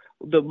 where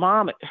the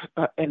mom,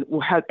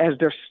 as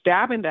they're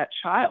stabbing that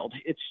child,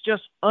 it's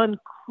just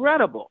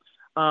incredible.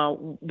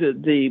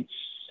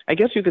 I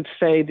guess you could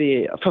say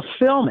the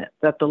fulfillment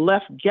that the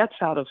left gets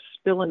out of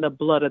spilling the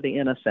blood of the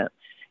innocent.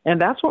 And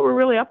that's what we're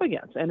really up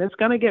against. And it's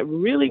going to get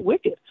really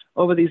wicked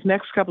over these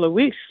next couple of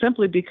weeks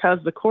simply because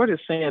the court is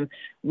saying,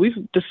 we've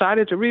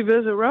decided to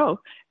revisit Roe,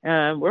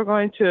 and we're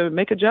going to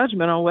make a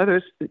judgment on whether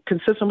it's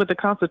consistent with the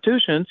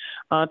Constitution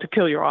to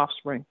kill your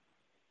offspring.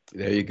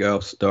 There you go,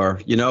 Star.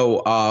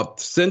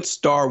 Since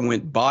Star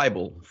went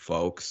Bible,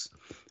 folks,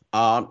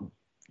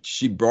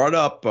 she brought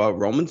up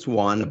Romans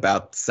 1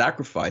 about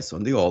sacrifice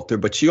on the altar,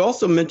 but she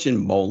also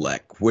mentioned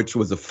Molech, which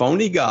was a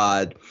phony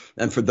god.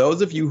 And for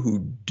those of you who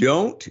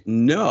don't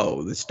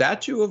know, the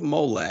statue of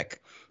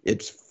Molech,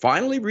 it's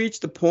finally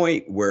reached a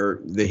point where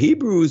the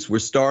Hebrews were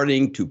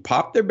starting to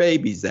pop their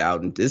babies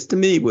out, and this to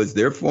me was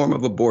their form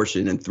of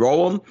abortion, and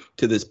throw them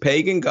to this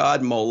pagan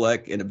god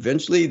Molech. And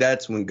eventually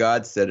that's when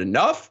God said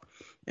enough,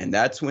 and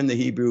that's when the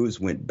Hebrews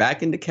went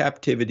back into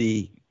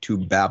captivity to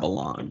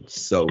Babylon.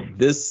 So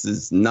this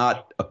is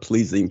not a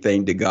pleasing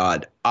thing to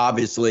God,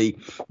 obviously,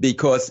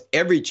 because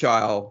every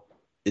child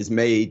is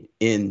made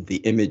in the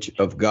image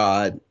of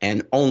God,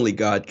 and only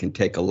God can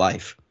take a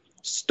life.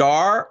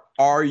 Star,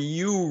 are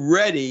you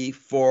ready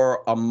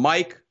for a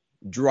mic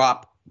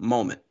drop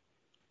moment?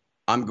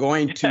 I'm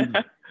going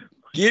to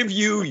give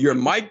you your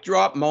mic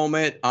drop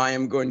moment. I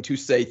am going to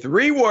say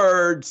 3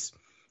 words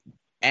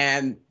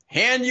and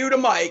hand you the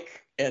mic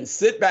and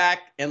sit back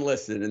and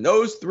listen. And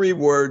those 3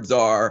 words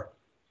are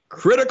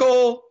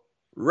critical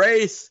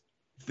race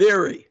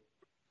theory.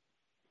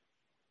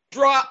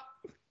 Drop.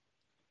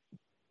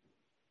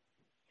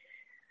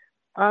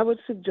 I would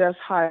suggest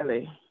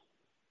highly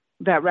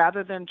that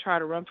rather than try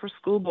to run for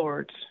school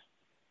boards,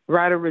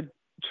 try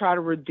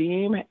to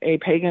redeem a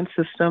pagan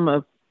system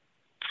of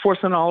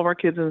forcing all of our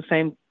kids in the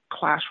same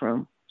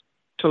classroom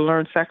to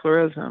learn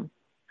secularism,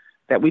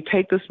 that we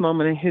take this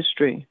moment in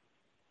history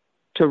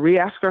to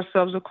re-ask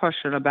ourselves a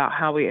question about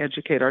how we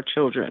educate our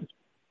children.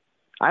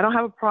 I don't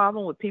have a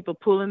problem with people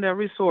pooling their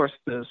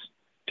resources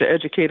to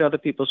educate other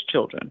people's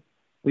children.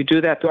 We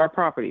do that through our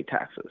property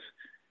taxes.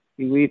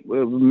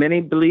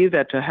 Many believe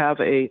that to have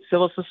a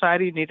civil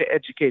society, you need an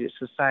educated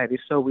society.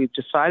 So we've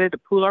decided to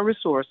pool our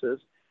resources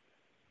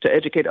to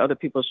educate other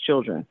people's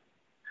children.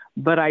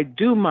 But I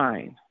do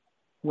mind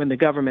when the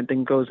government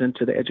then goes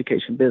into the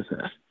education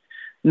business.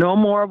 No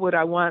more would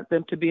I want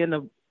them to be in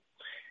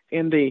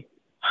the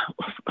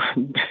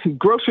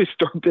grocery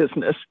store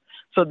business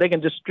so they can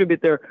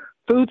distribute their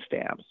food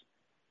stamps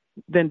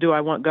than do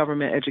I want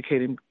government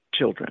educating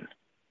children,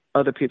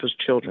 other people's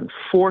children,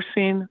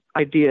 forcing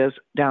ideas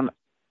down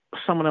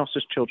someone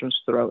else's children's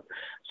throat.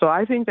 So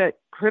I think that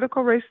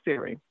critical race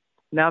theory,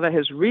 now that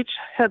has reached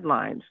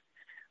headlines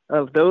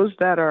of those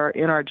that are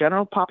in our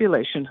general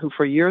population who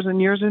for years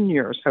and years and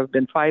years have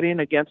been fighting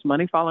against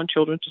money following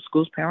children to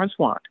schools parents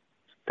want,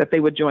 that they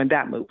would join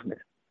that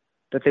movement,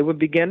 that they would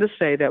begin to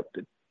say that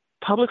the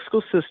public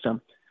school system,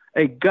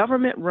 a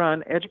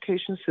government-run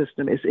education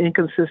system, is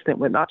inconsistent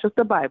with not just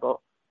the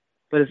Bible,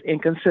 but is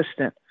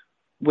inconsistent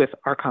with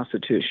our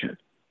Constitution.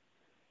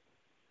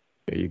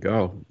 There you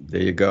go.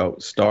 There you go.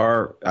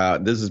 Star,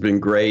 this has been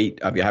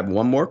great. I have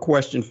one more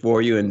question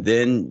for you, and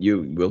then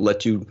we'll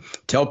let you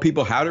tell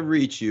people how to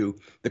reach you.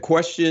 The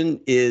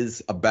question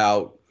is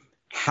about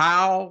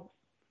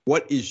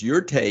what is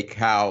your take,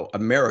 how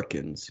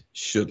Americans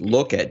should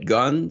look at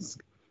guns,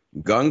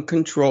 gun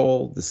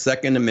control, the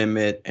Second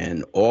Amendment,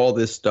 and all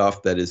this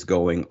stuff that is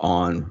going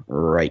on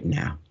right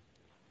now?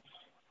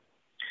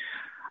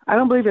 I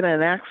don't believe in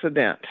an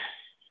accident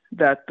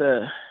that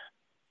the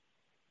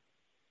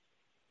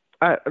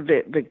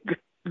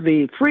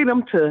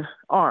freedom to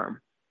arm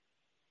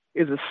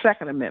is a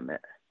Second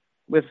Amendment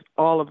with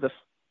all of the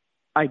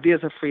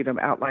ideas of freedom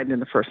outlined in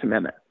the First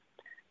Amendment.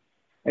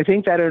 I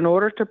think that in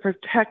order to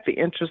protect the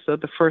interests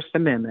of the First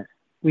Amendment,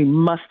 we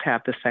must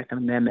have the Second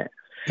Amendment.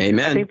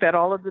 Amen. I think that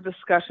all of the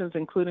discussions,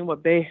 including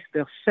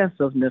the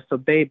offensiveness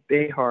of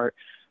Behar,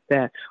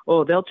 that,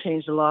 they'll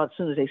change the law as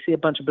soon as they see a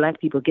bunch of black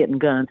people getting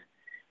guns,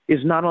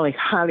 is not only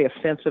highly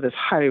offensive, it's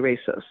highly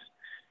racist.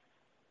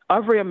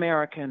 Every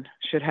American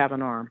should have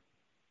an arm.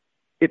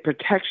 It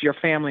protects your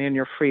family and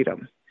your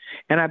freedom.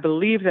 And I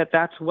believe that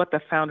that's what the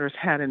founders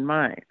had in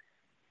mind.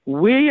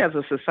 We as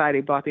a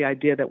society bought the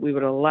idea that we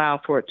would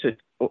allow for it to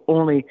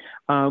only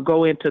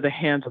go into the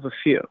hands of a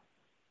few.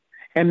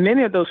 And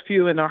many of those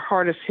few in our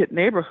hardest hit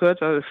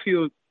neighborhoods are the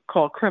few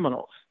called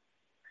criminals.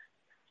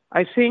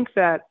 I think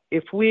that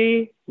if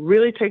we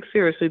really take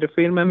seriously the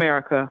freedom of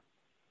America,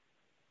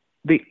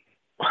 the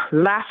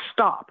last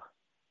stop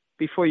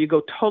before you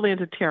go totally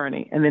into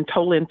tyranny and then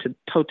totally into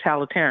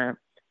totalitarian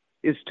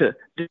is to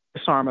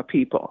disarm a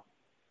people.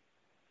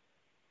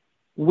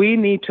 We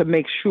need to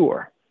make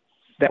sure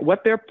that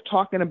what they're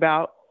talking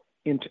about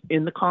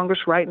in the Congress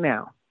right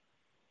now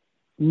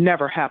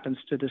never happens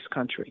to this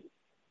country.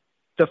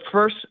 The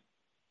first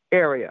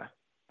area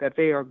that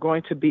they are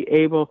going to be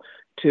able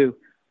to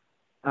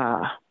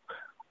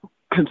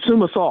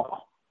consume us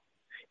all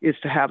is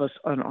to have us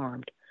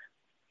unarmed.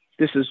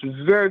 This is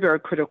very, very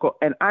critical.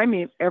 And I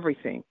mean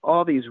everything.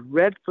 All these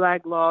red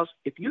flag laws.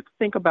 If you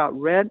think about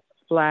red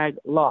flag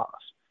laws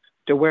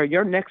to where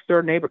your next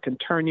door neighbor can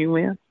turn you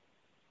in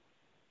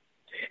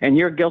and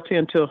you're guilty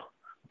until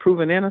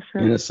proven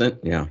innocent.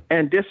 Yeah.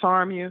 And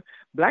disarm you.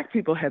 Black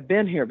people have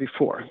been here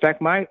before. In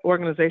fact, my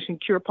organization,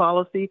 Cure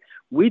Policy,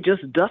 we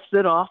just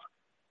dusted off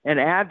an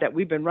ad that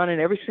we've been running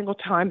every single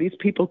time these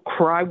people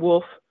cry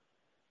wolf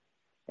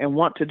and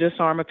want to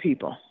disarm a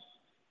people.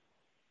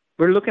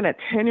 We're looking at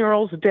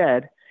 10-year-olds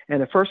dead,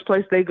 and the first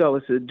place they go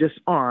is to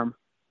disarm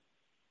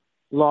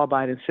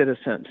law-abiding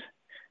citizens.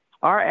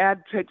 Our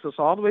ad takes us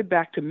all the way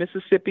back to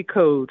Mississippi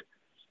Code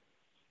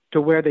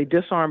to where they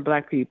disarm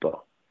Black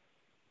people.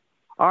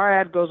 Our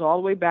ad goes all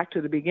the way back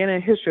to the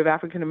beginning history of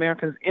African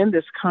Americans in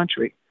this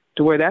country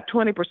to where that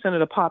 20% of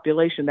the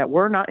population that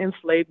were not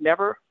enslaved,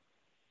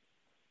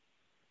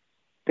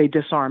 they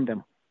disarmed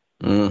them.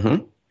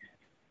 Mm-hmm.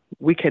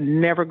 We can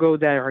never go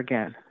there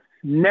again.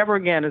 Never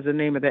again is the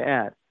name of the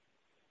ad.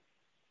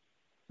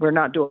 We're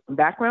not doing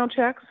background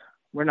checks.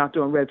 We're not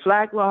doing red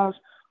flag laws.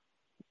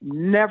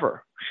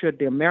 Never should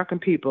the American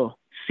people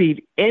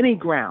cede any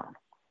ground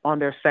on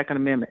their Second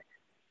Amendment.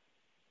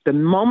 The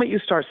moment you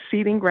start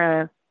ceding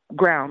ground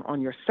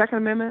on your Second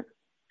Amendment,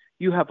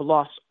 you have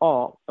lost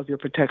all of your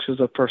protections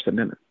of First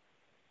Amendment.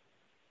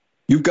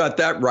 You've got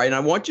that right. And I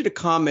want you to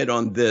comment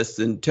on this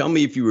and tell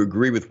me if you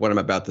agree with what I'm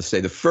about to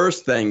say. The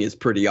first thing is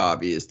pretty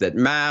obvious that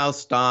Mao,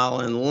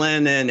 Stalin,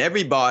 Lenin,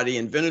 everybody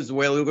in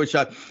Venezuela, Hugo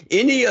Chavez,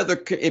 any other,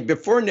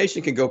 before a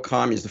nation can go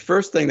communist, the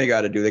first thing they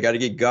got to do, they got to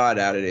get God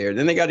out of there.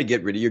 Then they got to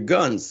get rid of your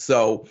guns.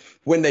 So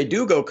when they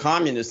do go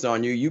communist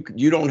on you,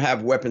 you don't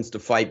have weapons to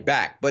fight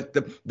back. But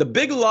the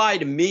big lie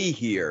to me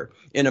here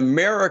in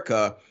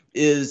America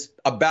is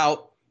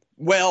about,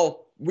 well,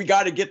 we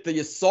got to get the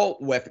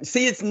assault weapon.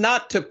 See, it's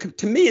not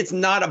to me, it's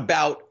not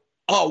about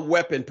a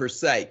weapon per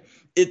se.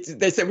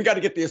 They say we got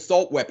to get the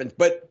assault weapons.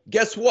 But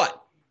guess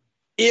what?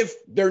 If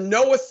there are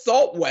no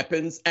assault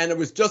weapons and it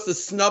was just a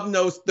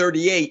snub-nosed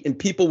 38 and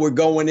people were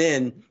going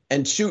in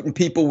and shooting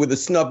people with a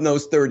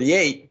snub-nosed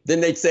 38,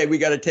 then they'd say we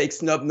got to take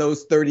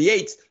snub-nosed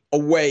 38s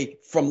away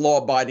from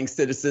law-abiding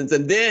citizens.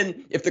 And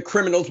then if the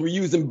criminals were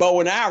using bow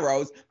and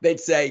arrows,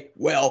 they'd say,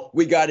 well,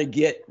 we got to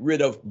get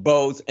rid of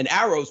bows and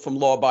arrows from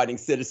law-abiding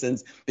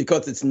citizens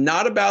because it's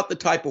not about the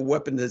type of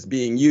weapon that's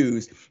being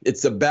used.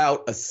 It's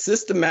about a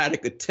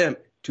systematic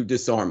attempt to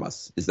disarm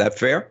us. Is that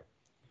fair?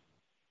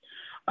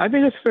 I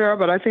think it's fair,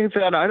 but I think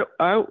that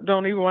I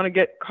don't even want to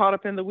get caught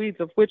up in the weeds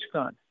of which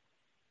gun.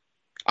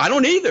 I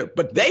don't either,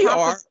 but they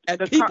are. And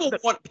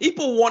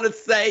people want to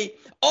say,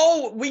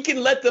 oh, we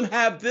can let them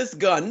have this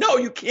gun. No,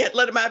 you can't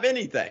let them have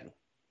anything.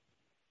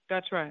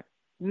 That's right.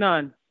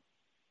 None.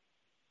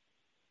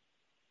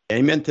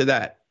 Amen to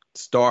that.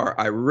 Star,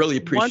 I really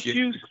appreciate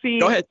it. Once you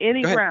cede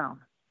any ground,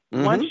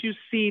 once you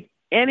cede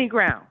any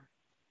ground,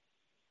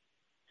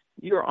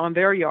 you're on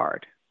their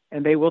yard,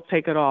 and they will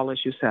take it all,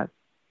 as you said.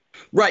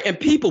 Right. And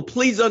people,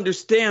 please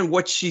understand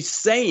what she's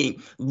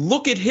saying.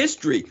 Look at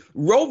history.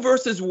 Roe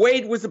versus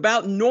Wade was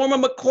about Norma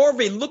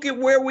McCorvey. Look at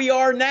where we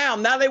are now.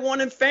 Now they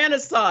want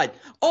infanticide.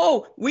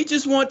 Oh, we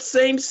just want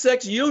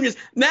same-sex unions.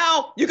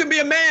 Now you can be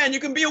a man, you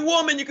can be a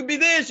woman, you can be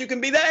this, you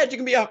can be that, you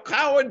can be a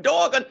cow or a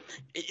dog.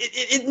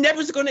 It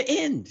never's going to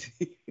end.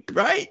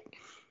 Right?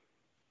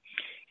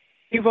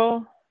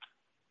 Evil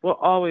will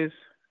always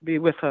be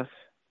with us.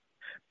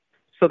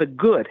 So the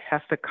good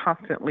has to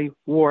constantly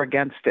war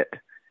against it.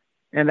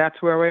 And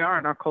that's where we are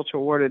in our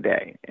cultural war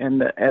today.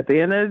 And at the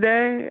end of the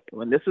day,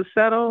 when this is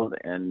settled,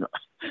 and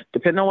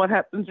depending on what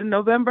happens in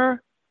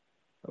November,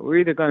 we're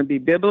either going to be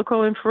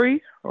biblical and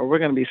free, or we're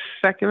going to be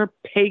secular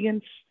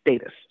pagan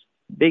statist.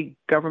 Big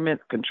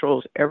government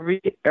controls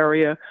every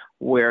area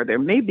where there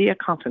may be a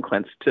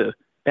consequence to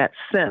that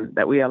sin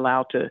that we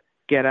allow to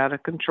get out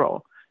of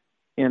control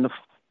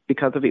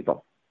because of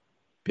evil.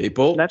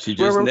 People, she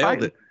just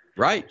nailed it.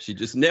 Right. She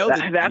just nailed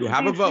it. You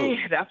have a vote.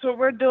 That's what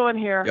we're doing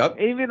here. Yep.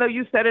 Even though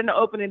you said in the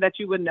opening that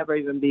you would never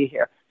even be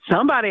here.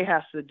 Somebody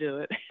has to do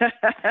it.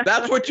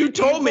 That's what you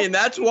told me, and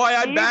that's why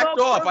I backed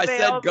off. I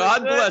said,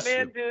 God bless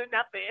you. Do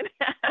nothing.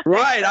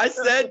 Right. I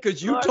said,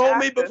 because you told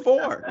me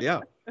before. Yeah.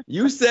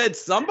 You said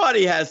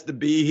somebody has to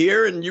be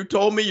here, and you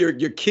told me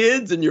your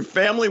kids and your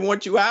family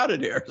want you out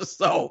of there.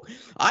 So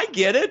I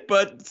get it,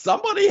 but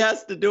somebody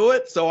has to do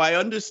it. So I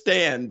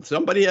understand.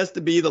 Somebody has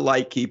to be the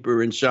light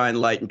keeper and shine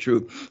light and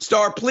truth.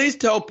 Star, please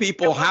tell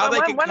people how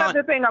they can. One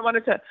other thing I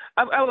wanted to.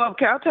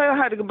 Okay, I'll tell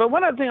you how to go. But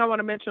one other thing I want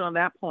to mention on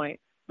that point,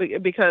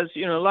 because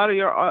a lot of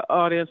your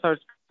audience are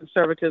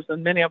conservatives,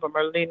 and many of them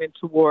are leaning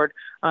toward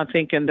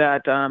thinking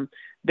that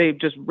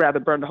they'd just rather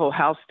burn the whole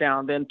house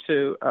down than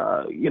to,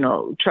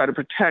 try to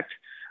protect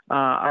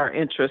our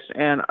interests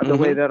and the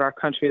way that our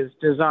country is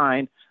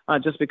designed.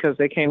 just because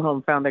they came home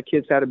and found their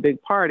kids had a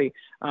big party.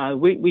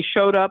 We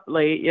showed up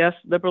late. Yes,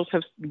 liberals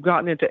have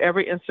gotten into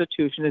every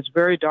institution. It's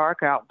very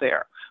dark out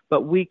there,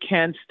 but we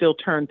can still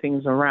turn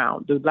things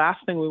around. The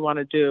last thing we want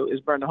to do is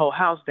burn the whole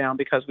house down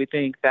because we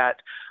think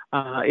that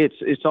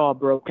it's all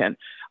broken.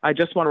 I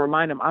just want to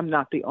remind them I'm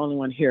not the only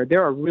one here.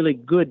 There are really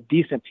good,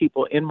 decent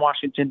people in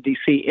Washington,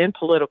 D.C., in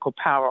political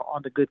power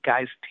on the good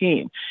guys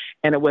team.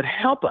 And it would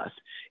help us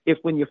if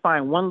when you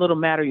find one little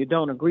matter you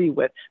don't agree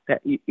with,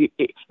 that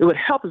it would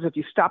help us if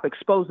you stop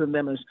exposing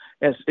them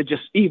as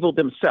just evil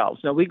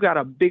themselves. Now, we've got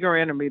a bigger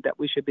enemy that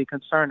we should be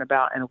concerned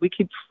about. And if we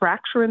keep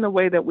fracturing the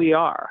way that we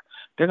are,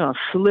 they're going to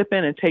slip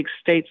in and take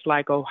states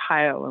like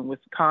Ohio and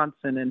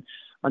Wisconsin and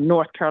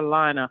North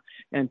Carolina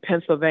and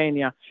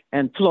Pennsylvania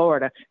and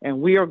Florida,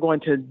 and we are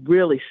going to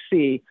really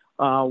see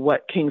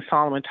what King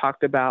Solomon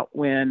talked about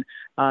when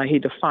he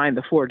defined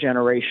the 4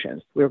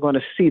 generations. We're going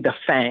to see the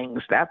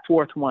fangs. That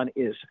 4th one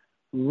is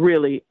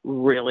really,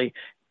 really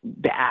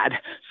bad.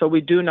 So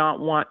we do not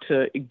want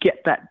to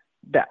get that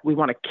we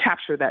want to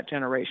capture that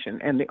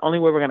generation. And the only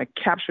way we're going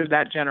to capture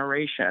that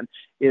generation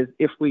is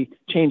if we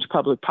change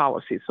public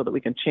policy so that we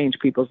can change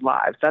people's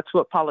lives. That's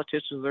what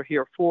politicians are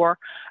here for.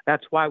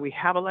 That's why we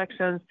have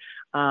elections.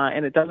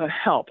 And it doesn't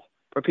help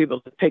for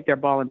people to take their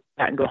ball and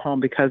bat and go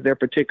home because their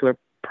particular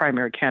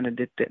primary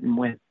candidate didn't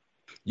win.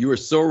 You are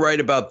so right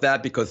about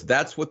that, because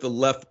that's what the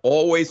left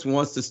always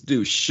wants us to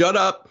do. Shut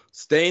up,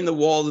 stay in the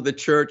walls of the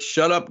church,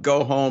 shut up,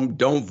 go home,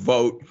 don't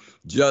vote.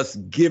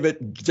 Just give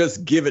it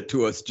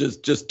to us.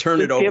 Just turn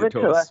it over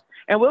to us.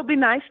 And we'll be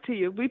nice to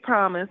you. We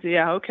promise.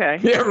 Yeah, okay.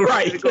 Yeah,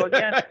 right.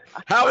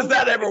 How has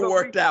that ever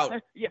worked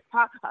out? Yeah,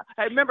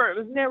 I remember it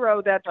was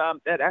Nero that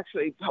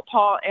actually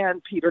Paul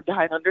and Peter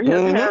died under his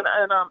hand.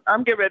 And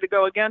I'm getting ready to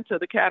go again to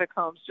the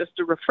catacombs just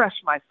to refresh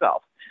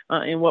myself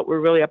in what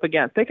we're really up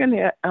against. They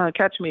can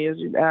catch me, as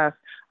you asked,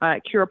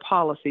 at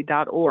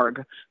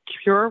curepolicy.org,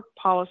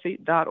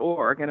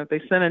 curepolicy.org. And if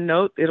they send a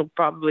note, it'll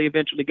probably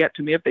eventually get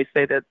to me if they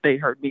say that they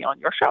heard me on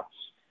your show.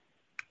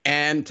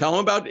 And tell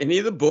them about any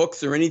of the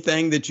books or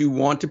anything that you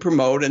want to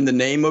promote and the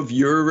name of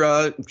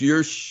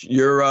your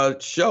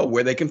show,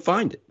 where they can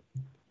find it.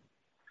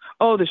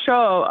 Oh, the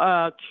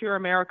show, Cure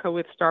America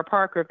with Star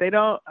Parker. If they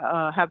don't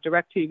have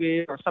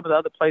DirecTV or some of the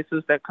other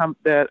places that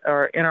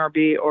are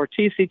NRB or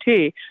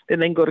TCT, then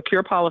they can go to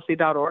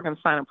curepolicy.org and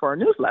sign up for our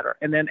newsletter.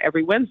 And then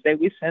every Wednesday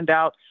we send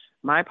out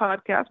my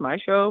podcast, my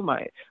show,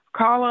 my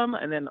column,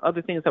 and then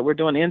other things that we're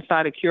doing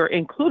inside of Cure,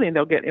 including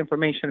they'll get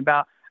information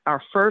about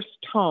our first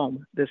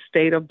tome, The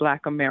State of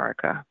Black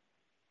America.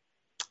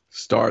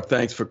 Star,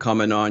 thanks for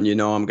coming on. You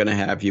know I'm going to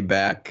have you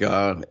back,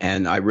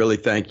 and I really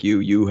thank you.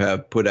 You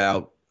have put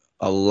out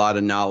a lot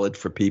of knowledge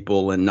for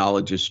people, and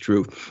knowledge is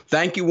truth.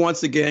 Thank you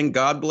once again.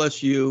 God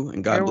bless you,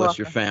 and God bless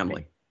your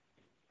family.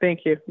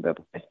 Thank you.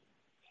 Bye-bye.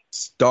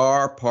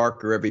 Star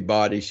Parker,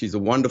 everybody. She's a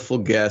wonderful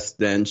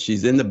guest, and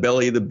she's in the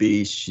belly of the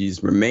beast.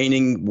 She's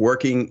remaining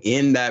working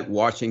in that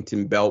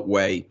Washington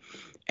Beltway,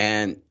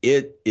 and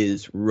it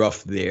is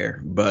rough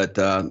there. But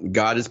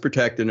God is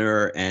protecting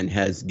her and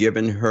has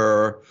given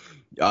her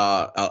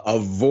a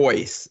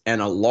voice,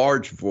 and a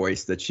large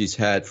voice that she's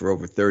had for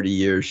over 30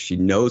 years. She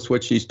knows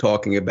what she's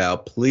talking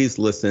about. Please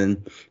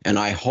listen. And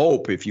I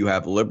hope if you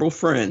have liberal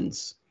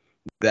friends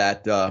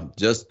that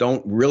just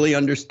don't really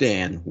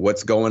understand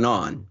what's going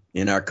on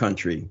in our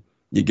country,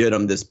 you get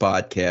them this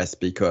podcast,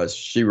 because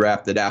she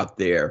wrapped it out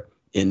there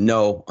in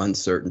no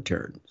uncertain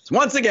terms.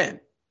 Once again,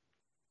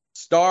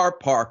 Star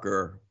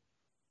Parker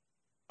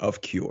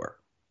of Cure.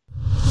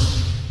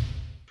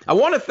 I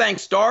want to thank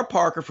Star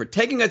Parker for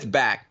taking us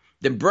back,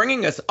 then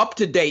bringing us up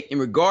to date in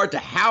regard to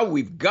how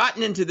we've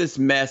gotten into this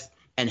mess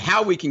and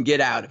how we can get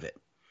out of it.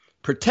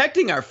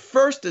 Protecting our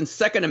First and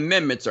Second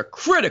Amendments are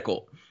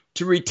critical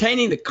to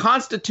retaining the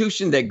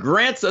Constitution that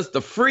grants us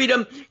the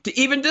freedom to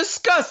even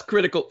discuss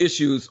critical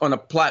issues on a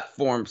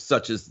platform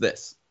such as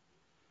this.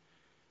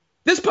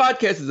 This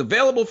podcast is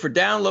available for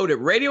download at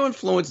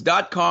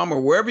radioinfluence.com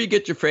or wherever you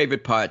get your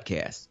favorite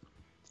podcasts.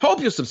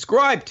 Hope you'll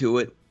subscribe to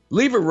it,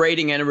 leave a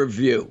rating and a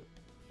review,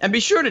 and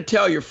be sure to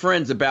tell your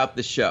friends about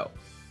the show.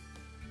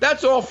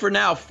 That's all for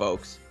now,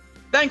 folks.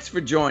 Thanks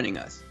for joining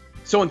us.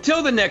 So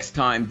until the next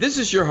time, this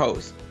is your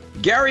host,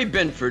 Gary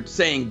Binford,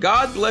 saying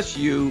God bless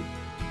you,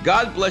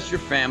 God bless your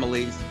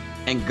families,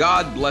 and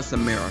God bless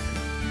America.